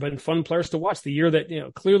watch. There have been fun players to watch. The year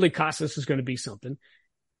that, clearly Casas is going to be something.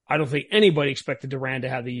 I don't think anybody expected Duran to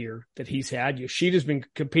have the year that he's had. Yoshida's been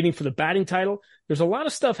competing for the batting title. There's a lot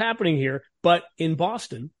of stuff happening here, but in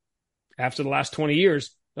Boston, after the last 20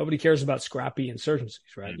 years, nobody cares about scrappy insurgencies,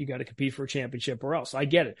 right? You got to compete for a championship or else. I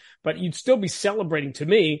get it. But you'd still be celebrating, to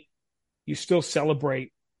me, you still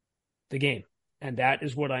celebrate the game. And that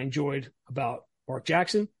is what I enjoyed about Mark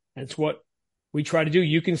Jackson. And it's what we try to do.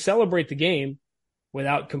 You can celebrate the game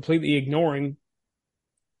without completely ignoring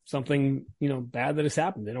something, bad that has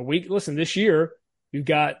happened in a week. Listen, this year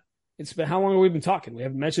it's been, how long have we been talking? We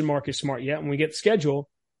haven't mentioned Marcus Smart yet. When we get the schedule,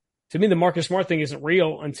 to me, the Marcus Smart thing isn't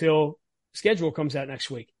real until schedule comes out next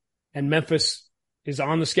week. And Memphis is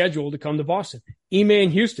on the schedule to come to Boston. Ime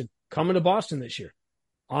and Houston coming to Boston this year.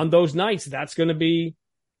 On those nights, that's going to be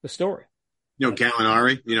the story.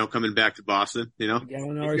 Gallinari, coming back to Boston,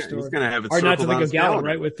 Gallinari story. He's going to have it hard not to circled think on of his Gallo, calendar.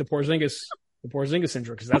 right, with the Porzingis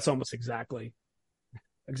injury, because that's almost exactly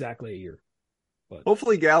a year. But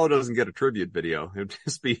Hopefully Gallo doesn't get a tribute video. It'd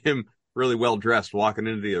just be him really well dressed walking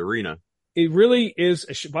into the arena. it really is.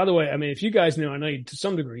 By the way, I mean, if you guys knew, I know you, to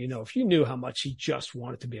some degree, if you knew how much he just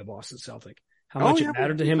wanted to be a Boston Celtic, how much it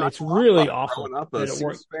mattered to him, it's really awful. Up a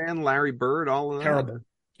fan, Larry Bird, all of that. Terrible.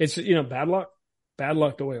 It's, bad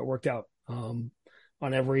luck the way it worked out, on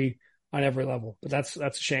every level. But that's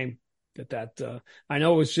a shame that I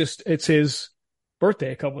know it's his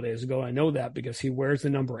birthday a couple of days ago. I know that because he wears the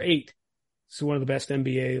number 8. It's one of the best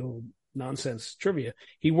NBA nonsense trivia.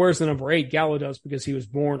 He wears the number 8. Gallo does because he was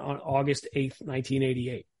born on August 8th,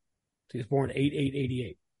 1988. So he was born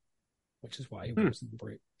 8/8/88, which is why he wears the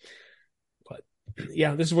number 8. But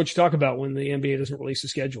yeah, this is what you talk about when the NBA doesn't release a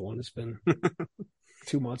schedule, and it's been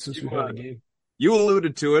 2 months since we had a game. You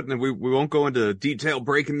alluded to it, and we won't go into detail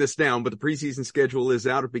breaking this down, but the preseason schedule is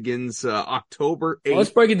out. It begins October 8th. Well, let's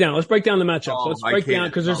break it down. Let's break down the matchups. Oh, let's break down,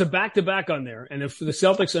 because there's a back-to-back on there. And if the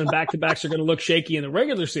Celtics and back-to-backs are going to look shaky in the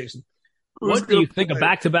regular season, what do you think a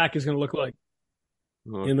back-to-back is going to look like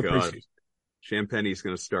in the preseason? Champagne's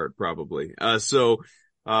going to start probably. So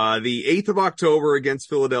the 8th of October against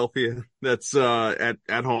Philadelphia. That's at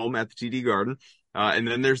home at the TD Garden. And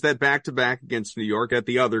then there's that back-to-back against New York at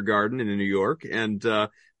the other Garden in New York. And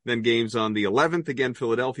then games on the 11th, again,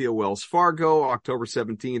 Philadelphia, Wells Fargo, October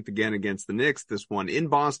 17th, again against the Knicks, this one in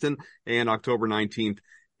Boston, and October 19th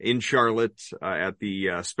in Charlotte at the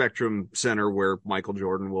Spectrum Center, where Michael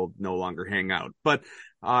Jordan will no longer hang out. But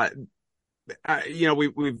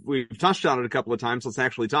we've touched on it a couple of times. Let's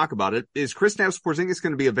actually talk about it. Is Kristaps Porzingis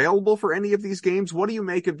going to be available for any of these games? What do you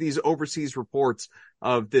make of these overseas reports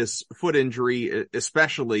of this foot injury,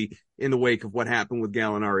 especially in the wake of what happened with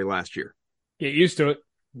Gallinari last year? Get used to it.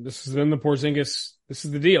 This has been the Porzingis. This is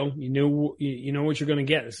the deal. You know what you're going to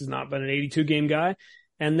get. This has not been an 82 game guy.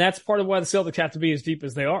 And that's part of why the Celtics have to be as deep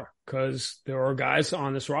as they are, because there are guys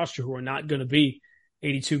on this roster who are not going to be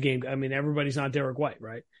 82 game. I mean, everybody's not Derek White,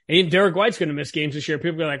 right? And even Derek White's going to miss games this year.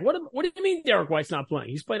 People are like, what do you mean Derek White's not playing?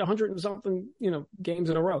 He's played 100 and something,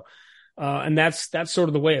 games in a row. And that's sort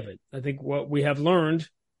of the way of it. I think what we have learned,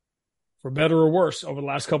 for better or worse, over the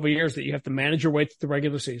last couple of years, that you have to manage your way through the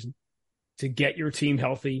regular season to get your team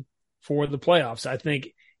healthy for the playoffs. I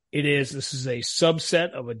think this is a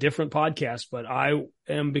subset of a different podcast, but I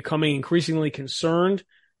am becoming increasingly concerned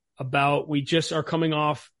about, we just are coming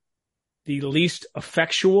off the least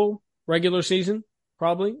effectual regular season,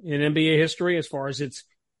 probably in NBA history, as far as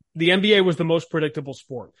the NBA was the most predictable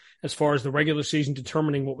sport as far as the regular season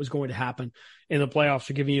determining what was going to happen in the playoffs,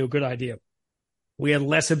 for giving you a good idea. We had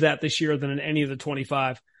less of that this year than in any of the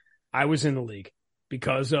 25 I was in the league,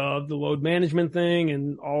 because of the load management thing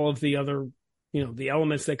and all of the other, the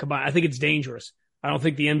elements that combine. I think it's dangerous. I don't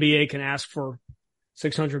think the NBA can ask for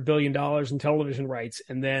 $600 billion in television rights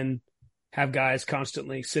and then have guys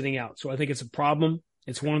constantly sitting out. So I think it's a problem.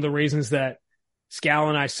 It's one of the reasons that Scal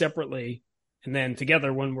and I separately, and then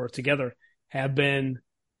together, when we're together, have been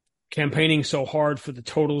campaigning so hard for the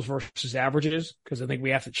totals versus averages, because I think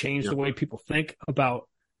we have to change the way people think about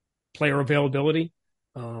player availability.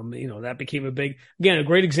 That became a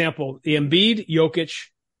great example. The Embiid, Jokic,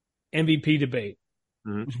 MVP debate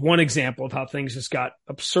was one example of how things just got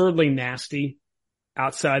absurdly nasty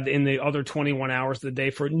outside in the other 21 hours of the day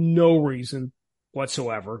for no reason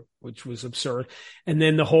whatsoever, which was absurd. And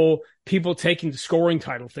then the whole people taking the scoring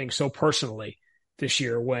title thing so personally this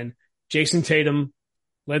year, when Jason Tatum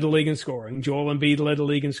led the league in scoring, Joel Embiid led the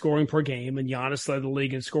league in scoring per game, and Giannis led the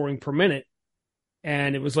league in scoring per minute.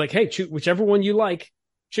 And it was like, hey, choose whichever one you like,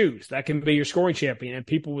 choose. That can be your scoring champion. And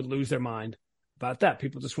people would lose their mind about that.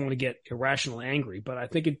 People just want to get irrationally angry. But I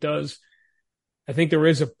think I think there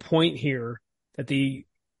is a point here that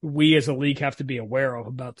we as a league have to be aware of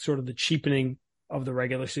about sort of the cheapening of the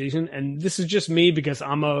regular season. And this is just me because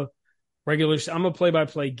I'm a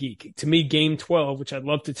play-by-play geek. To me, game 12, which I'd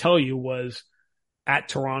love to tell you, was at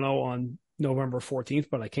Toronto on November 14th,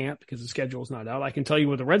 but I can't because the schedule is not out. I can tell you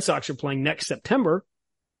what the Red Sox are playing next September,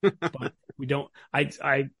 but we don't.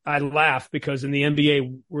 I laugh because in the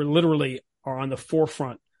NBA, we're literally are on the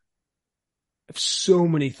forefront of so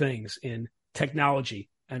many things in technology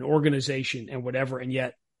and organization and whatever. And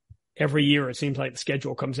yet every year it seems like the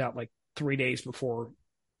schedule comes out like 3 days before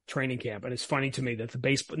training camp. And it's funny to me that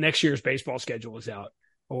next year's baseball schedule is out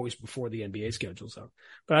always before the NBA schedule's out.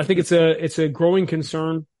 But I think it's a growing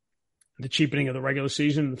concern, the cheapening of the regular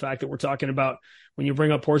season, and the fact that we're talking about when you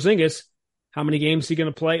bring up Porzingis, how many games is he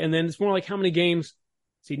going to play? And then it's more like how many games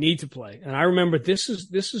does he need to play? And I remember this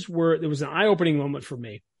is where there was an eye-opening moment for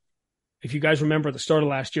me. If you guys remember at the start of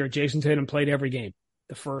last year, Jason Tatum played every game.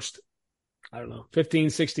 The first, 15,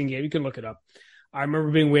 16 game. You can look it up. I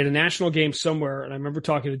remember we had a national game somewhere, and I remember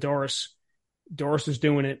talking to Doris. Doris was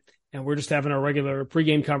doing it, and we're just having our regular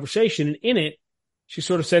pregame conversation. And in it, she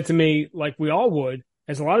sort of said to me, like we all would,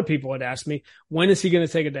 as a lot of people had asked me, when is he going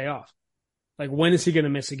to take a day off? Like, when is he going to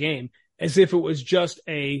miss a game? As if it was just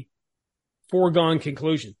a foregone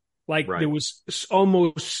conclusion. Like There was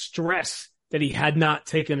almost stress that he had not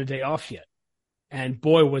taken a day off yet. And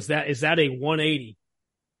boy, is that a 180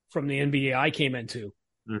 from the NBA I came into,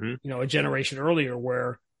 a generation earlier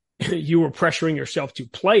where you were pressuring yourself to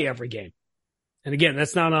play every game. And again,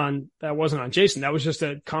 that wasn't on Jason. That was just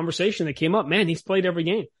a conversation that came up. Man, he's played every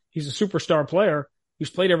game. He's a superstar player who's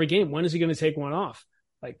played every game. When is he going to take one off?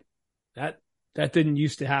 Like that didn't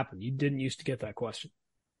used to happen. You didn't used to get that question.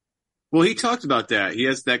 Well, he talked about that. He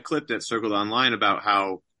has that clip that circled online about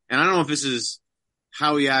how, and I don't know if this is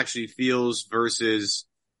how he actually feels versus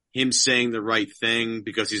him saying the right thing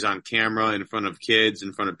because he's on camera in front of kids,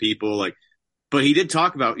 in front of people. But he did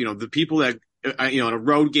talk about, the people that, in a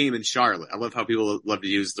road game in Charlotte. I love how people love to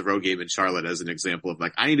use the road game in Charlotte as an example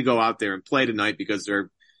of I need to go out there and play tonight because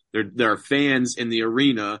there are fans in the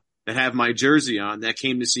arena that have my jersey on that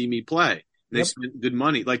came to see me play. And they spent good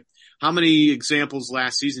money. How many examples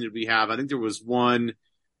last season did we have? I think there was one,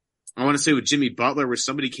 I want to say with Jimmy Butler, where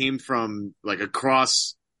somebody came from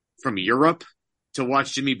across from Europe to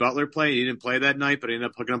watch Jimmy Butler play. He didn't play that night, but he ended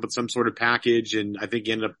up hooking up with some sort of package. And I think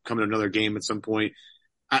he ended up coming to another game at some point.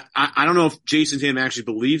 I don't know if Jason Tatum actually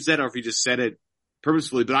believes that or if he just said it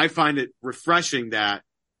purposefully, but I find it refreshing that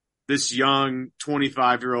this young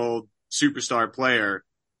 25-year-old superstar player,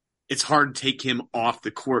 it's hard to take him off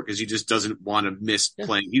the court because he just doesn't want to miss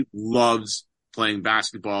playing. He loves playing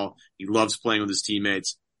basketball. He loves playing with his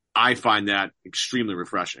teammates. I find that extremely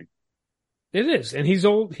refreshing. It is. And he's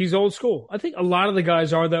old school. I think a lot of the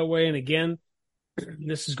guys are that way. And again,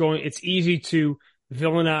 it's easy to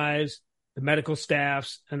villainize the medical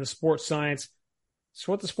staffs and the sports science. It's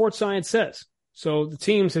what the sports science says. So the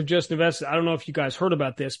teams have just invested. I don't know if you guys heard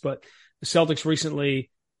about this, but the Celtics recently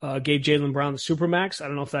gave Jaylen Brown the Supermax. I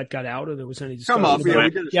don't know if that got out or there was any discussion. Come on,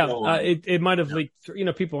 it might have leaked.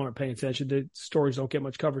 People aren't paying attention. The stories don't get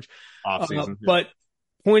much coverage. Off-season, But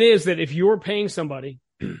point is that if you're paying somebody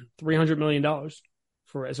 $300 million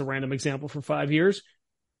as a random example for 5 years,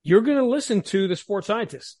 you're going to listen to the sports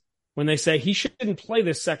scientists when they say he shouldn't play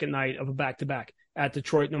this second night of a back-to-back at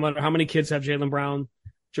Detroit, no matter how many kids have Jaylen Brown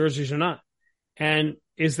jerseys or not. And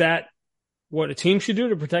is that what a team should do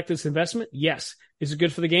to protect this investment? Yes. Is it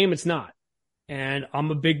good for the game? It's not. And I'm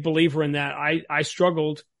a big believer in that. I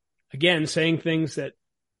struggled, again, saying things that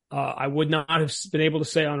I would not have been able to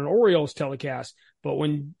say on an Orioles telecast. But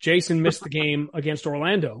when Jason missed the game against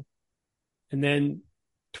Orlando and then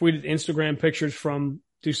tweeted Instagram pictures from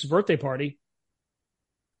Deuce's birthday party,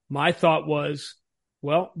 my thought was,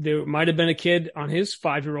 well, there might have been a kid on his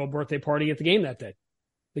 5-year-old birthday party at the game that day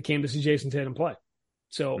that came to see Jason Tatum play.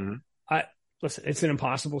 So listen, it's an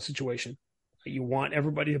impossible situation. You want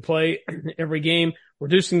everybody to play every game.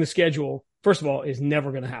 Reducing the schedule, first of all, is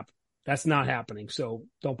never going to happen. That's not happening. So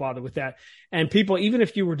don't bother with that. And people, even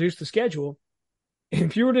if you reduce the schedule,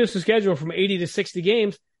 from 80 to 60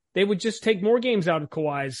 games, they would just take more games out of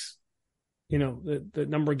Kawhi's, the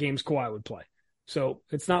number of games Kawhi would play. So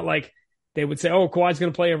it's not like they would say, oh, Kawhi's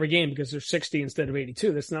going to play every game because there's 60 instead of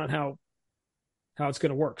 82. That's not how it's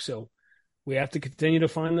going to work. So we have to continue to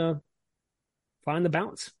find the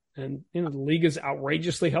balance. And, the league is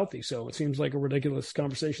outrageously healthy. So it seems like a ridiculous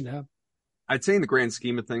conversation to have. I'd say in the grand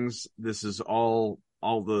scheme of things, this is all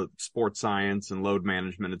the sports science and load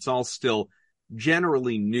management. It's all still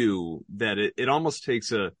generally new, that it almost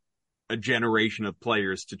takes a generation of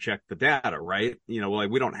players to check the data, right? Like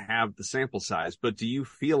we don't have the sample size, but do you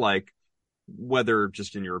feel like, whether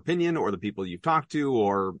just in your opinion or the people you've talked to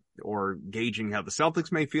or gauging how the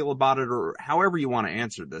Celtics may feel about it, or however you want to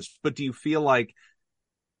answer this, but do you feel like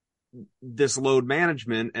this load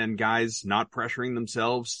management and guys not pressuring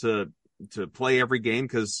themselves to play every game?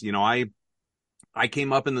 Cause I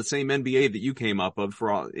came up in the same NBA that you came up of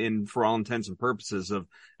for all intents and purposes of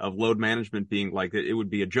load management being like, it would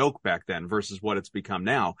be a joke back then versus what it's become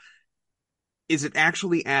now. Is it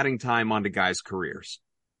actually adding time onto guys' careers?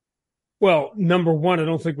 Well, number one, I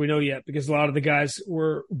don't think we know yet, because a lot of the guys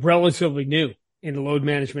were relatively new in the load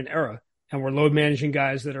management era, and we're load managing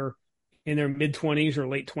guys that are in their mid-20s or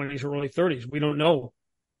late 20s or early 30s. We don't know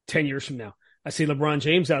 10 years from now. I see LeBron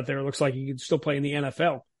James out there. It looks like he could still play in the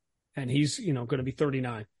NFL, and he's, going to be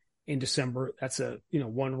 39 in December. That's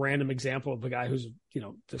one random example of a guy who's,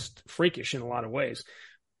 just freakish in a lot of ways.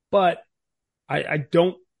 But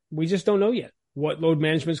we just don't know yet what load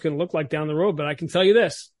management is going to look like down the road. But I can tell you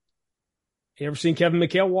this. You ever seen Kevin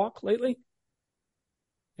McHale walk lately?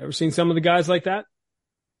 You ever seen some of the guys like that?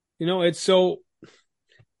 It's so,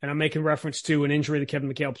 and I'm making reference to an injury that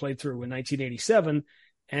Kevin McHale played through in 1987.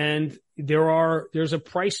 And there's a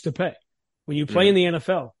price to pay. When you play in the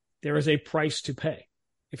NFL, there is a price to pay.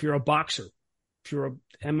 If you're a boxer, if you're an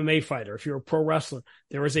MMA fighter, if you're a pro wrestler,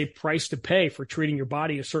 there is a price to pay for treating your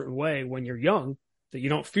body a certain way when you're young that you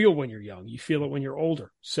don't feel when you're young. You feel it when you're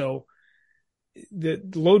older. So the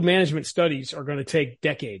load management studies are going to take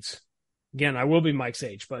decades. Again, I will be Mike's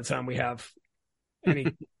age by the time we have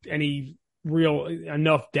any real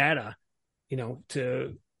enough data,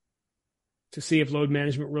 to see if load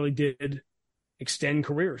management really did extend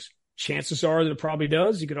careers. Chances are that it probably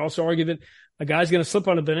does. You could also argue that a guy's going to slip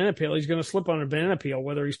on a banana peel. He's going to slip on a banana peel,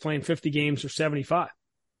 whether he's playing 50 games or 75.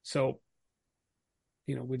 So,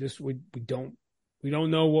 we don't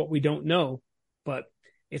know what we don't know, but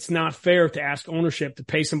it's not fair to ask ownership to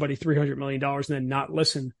pay somebody $300 million and then not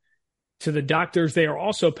listen to the doctors they are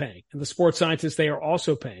also paying and the sports scientists they are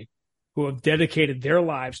also paying, who have dedicated their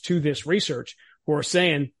lives to this research, who are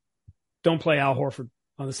saying, don't play Al Horford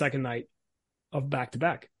on the second night of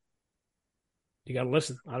back-to-back. You got to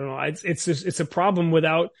listen. I don't know. It's a problem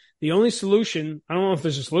without the only solution. I don't know if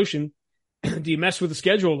there's a solution. Do you mess with the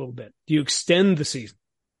schedule a little bit? Do you extend the season?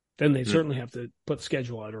 Then they certainly have to put the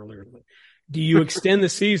schedule out earlier. Do you extend the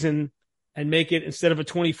season and make it, instead of a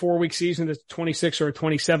 24-week season, a 26 or a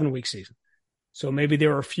 27-week season? So maybe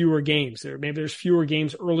there are fewer games. Maybe there's fewer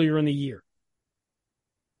games earlier in the year.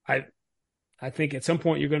 I think at some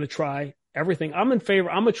point you're going to try everything. I'm in favor.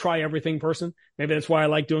 I'm a try everything person. Maybe that's why I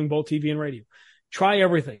like doing both TV and radio. Try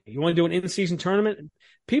everything. You want to do an in-season tournament?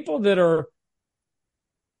 People that are,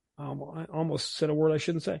 I almost said a word I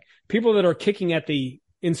shouldn't say. People that are kicking at the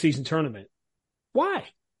in-season tournament. Why?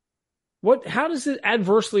 How does it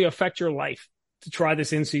adversely affect your life to try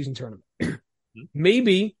this in-season tournament?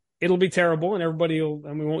 Maybe it'll be terrible and we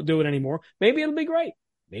won't do it anymore. Maybe it'll be great.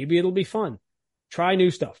 Maybe it'll be fun. Try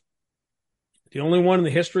new stuff. The only one in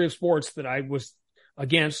the history of sports that I was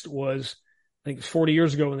against was, I think it was 40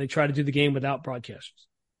 years ago when they tried to do the game without broadcasters,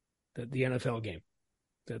 the NFL game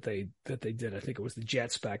that they did. I think it was the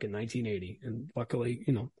Jets back in 1980. And luckily,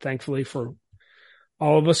 thankfully for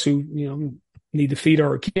all of us who, need to feed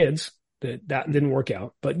our kids, that didn't work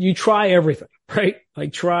out. But you try everything, right?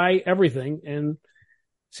 Like try everything and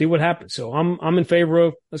see what happens. So I'm in favor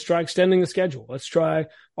of, let's try extending the schedule. Let's try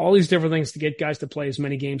all these different things to get guys to play as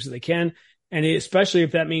many games as they can. And especially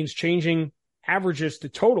if that means changing averages to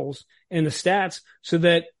totals in the stats, so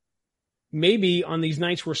that maybe on these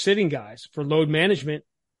nights we're sitting guys for load management,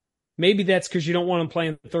 maybe that's because you don't want them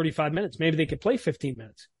playing 35 minutes. Maybe they could play 15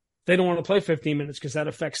 minutes. They don't want to play 15 minutes because that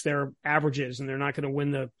affects their averages, and they're not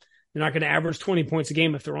going to they're not going to average 20 points a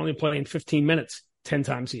game if they're only playing 15 minutes 10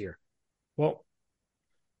 times a year. Well,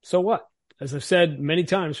 so what? As I've said many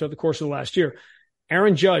times throughout the course of the last year,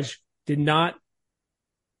 Aaron Judge did not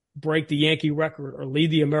break the Yankee record or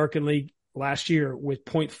lead the American League last year with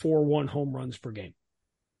 .41 home runs per game.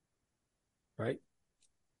 Right?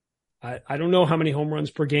 I don't know how many home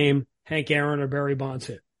runs per game Hank Aaron or Barry Bonds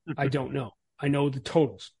hit. I don't know. I know the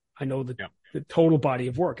totals. I know the total body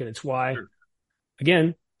of work. And it's why,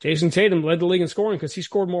 again, Jason Tatum led the league in scoring because he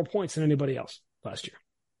scored more points than anybody else last year.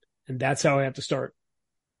 And that's how I have to start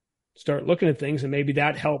looking at things. And maybe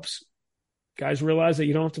that helps guys realize that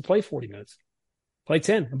you don't have to play 40 minutes. Play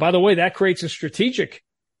 10. And by the way, that creates a strategic.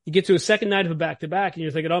 You get to a second night of a back-to-back and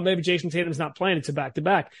you're thinking, oh, maybe Jason Tatum's not playing. It's a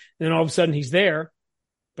back-to-back. And then all of a sudden he's there,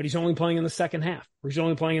 but he's only playing in the second half. Or he's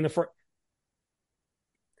only playing in the first.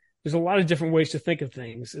 There's a lot of different ways to think of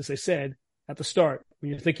things. As I said at the start,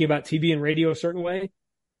 when you're thinking about TV and radio a certain way,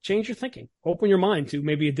 change your thinking. Open your mind to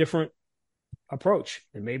maybe a different approach.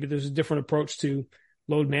 And maybe there's a different approach to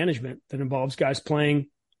load management that involves guys playing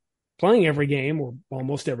every game or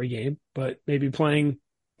almost every game, but maybe playing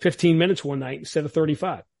 15 minutes one night instead of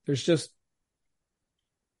 35. There's just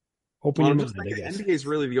open your mind, I guess. NBA is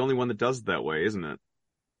really the only one that does it that way, isn't it?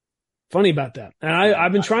 Funny about that. And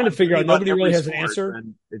I've been trying to figure out, nobody really has an answer.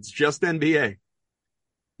 It's just NBA.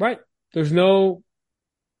 Right. There's no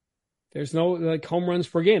like home runs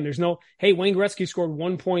per game. There's no, hey, Wayne Gretzky scored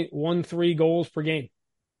 1.13 goals per game.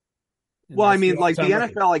 And well, I mean, like the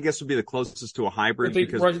record. NFL, I guess, would be the closest to a hybrid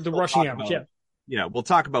because the rushing average, yeah. Yeah, we'll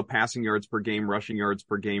talk about passing yards per game, rushing yards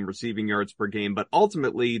per game, receiving yards per game, but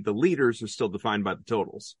ultimately the leaders are still defined by the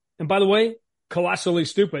totals. And by the way, colossally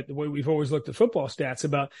stupid, the way we've always looked at football stats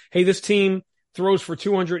about, hey, this team throws for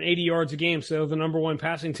 280 yards a game, so they're the number one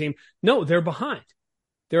passing team. No, they're behind.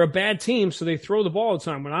 They're a bad team, so they throw the ball all the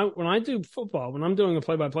time. When I do football, when I'm doing a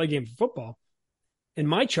play-by-play game for football, in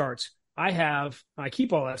my charts, I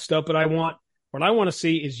keep all that stuff, but what I want to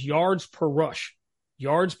see is yards per rush,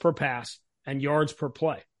 yards per pass, and yards per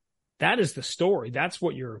play. That is the story. That's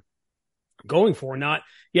what you're going for. Not,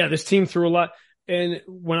 yeah, this team threw a lot. And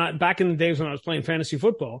back in the days when I was playing fantasy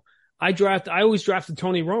football, I always drafted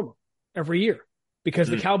Tony Romo every year because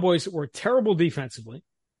the Cowboys were terrible defensively.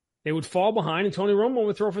 They would fall behind and Tony Romo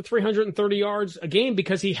would throw for 330 yards a game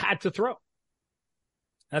because he had to throw.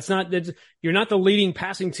 You're not the leading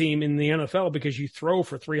passing team in the NFL because you throw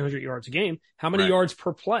for 300 yards a game. How many yards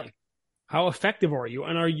per play? How effective are you?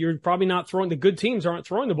 And you're probably not throwing, the good teams aren't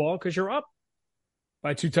throwing the ball because you're up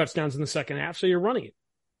by 2 touchdowns in the second half. So you're running it.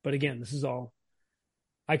 But again, this is all,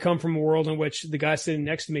 I come from a world in which the guy sitting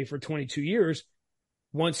next to me for 22 years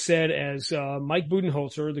once said, as Mike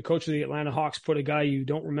Budenholzer, the coach of the Atlanta Hawks, put a guy you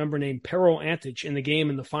don't remember named Pero Antich in the game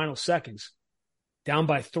in the final seconds, down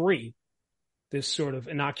by 3, this sort of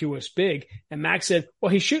innocuous big. And Max said, well,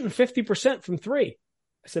 he's shooting 50% from 3.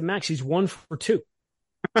 I said, Max, he's 1 for 2.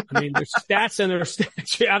 I mean, there's stats and there's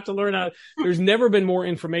stats. You have to learn how. There's never been more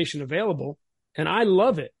information available, and I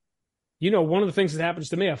love it. You know, one of the things that happens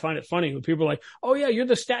to me, I find it funny when people are like, oh, yeah, you're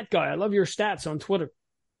the stat guy. I love your stats on Twitter.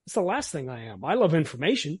 It's the last thing I am. I love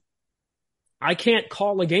information. I can't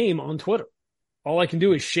call a game on Twitter. All I can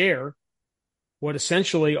do is share what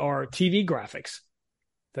essentially are TV graphics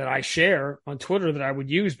that I share on Twitter that I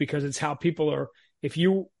would use because it's how people are. If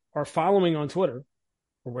you are following on Twitter,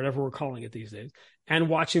 or whatever we're calling it these days, and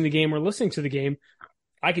watching the game or listening to the game,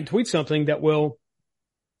 I can tweet something that will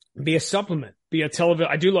be a supplement, be a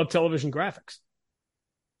television. I do love television graphics,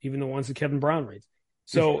 even the ones that Kevin Brown reads.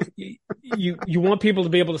 So you want people to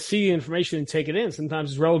be able to see the information and take it in.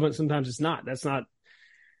 Sometimes it's relevant, sometimes it's not. That's not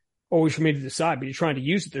always for me to decide, but you're trying to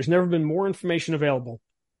use it. There's never been more information available,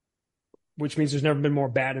 which means there's never been more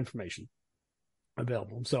bad information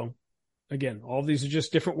available. So again, all of these are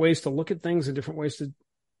just different ways to look at things and different ways to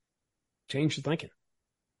change the thinking.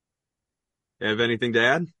 Have anything to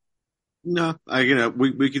add? No,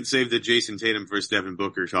 we could save the Jason Tatum versus Devin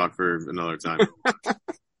Booker talk for another time.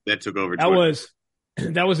 That took over.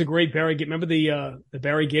 That was a great Barry Gibb. Remember the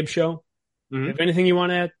Barry Gibb show? Mm-hmm. Have anything you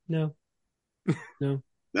want to add? No.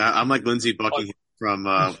 I'm like Lindsey Buckingham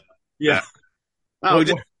from yeah. We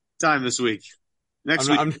did time this week. Next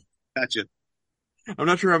week, gotcha. I'm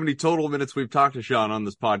not sure how many total minutes we've talked to Sean on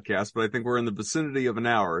this podcast, but I think we're in the vicinity of an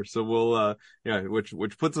hour. So we'll,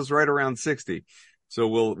 which puts us right around 60. So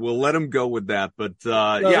we'll let him go with that. But,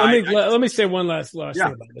 let me say one last thing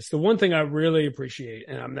about this. The one thing I really appreciate,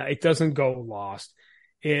 and it doesn't go lost,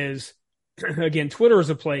 is again, Twitter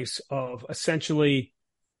is a place of essentially,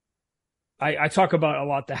 I talk about a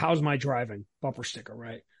lot the "How's my driving" bumper sticker,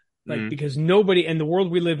 right? Like, because nobody in the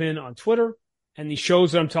world we live in on Twitter and the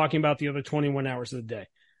shows that I'm talking about the other 21 hours of the day,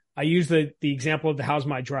 I use the example of the "How's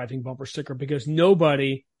my driving" bumper sticker because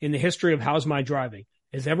nobody in the history of "How's my driving"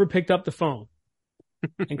 has ever picked up the phone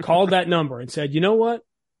and called that number and said, you know what?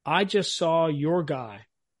 I just saw your guy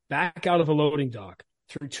back out of a loading dock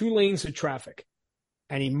through 2 lanes of traffic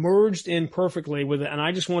and he merged in perfectly with it. And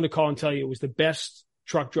I just wanted to call and tell you it was the best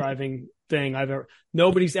truck driving thing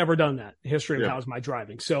nobody's ever done that in the history of How's my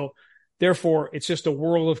driving. So therefore it's just a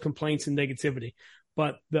world of complaints and negativity.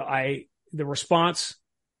 But the response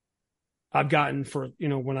I've gotten for,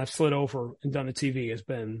 when I've slid over and done the TV has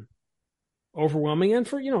been overwhelming, and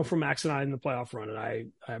for Max and I in the playoff run. And I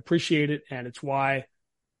appreciate it. And it's why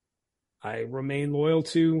I remain loyal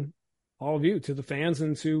to all of you, to the fans,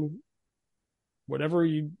 and to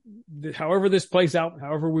however this plays out,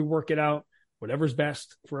 however we work it out, whatever's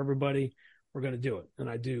best for everybody, we're going to do it. And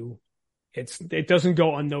I do. It doesn't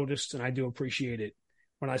go unnoticed, and I do appreciate it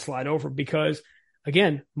when I slide over because,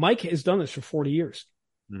 again, Mike has done this for 40 years.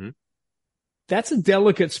 Mm-hmm. That's a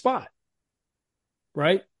delicate spot,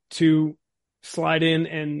 right? To slide in,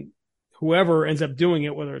 and whoever ends up doing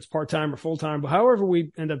it, whether it's part-time or full-time, but however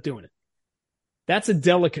we end up doing it, that's a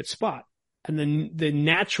delicate spot. And then the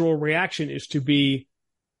natural reaction is to be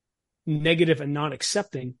negative and not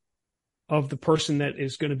accepting of the person that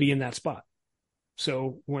is going to be in that spot.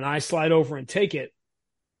 So when I slide over and take it,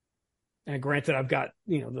 and granted, I've got,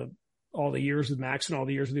 all the years with Max and all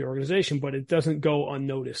the years of the organization, but it doesn't go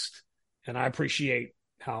unnoticed. And I appreciate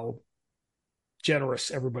how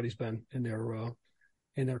generous everybody's been in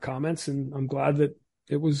their comments. And I'm glad that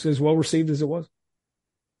it was as well received as it was.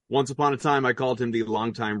 Once upon a time, I called him the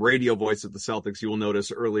longtime radio voice of the Celtics. You will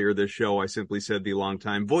notice earlier this show, I simply said the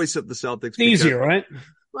longtime voice of the Celtics. Easier, right?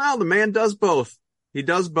 Well, the man does both. He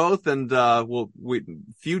does both, and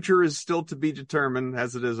future is still to be determined,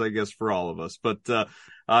 as it is, I guess, for all of us. But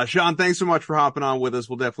Sean, thanks so much for hopping on with us.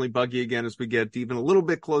 We'll definitely bug you again as we get even a little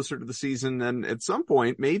bit closer to the season, and at some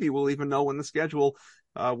point, maybe we'll even know when the schedule,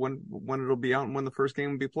 when it'll be out and when the first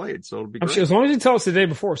game will be played. So it'll be great. Sure, as long as you tell us the day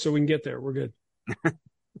before, so we can get there, we're good.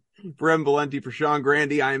 For Evan Valenti, for Sean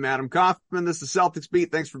Grande, I am Adam Kaufman. This is Celtics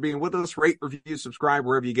Beat. Thanks for being with us. Rate, review, subscribe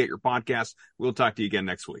wherever you get your podcasts. We'll talk to you again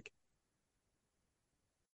next week.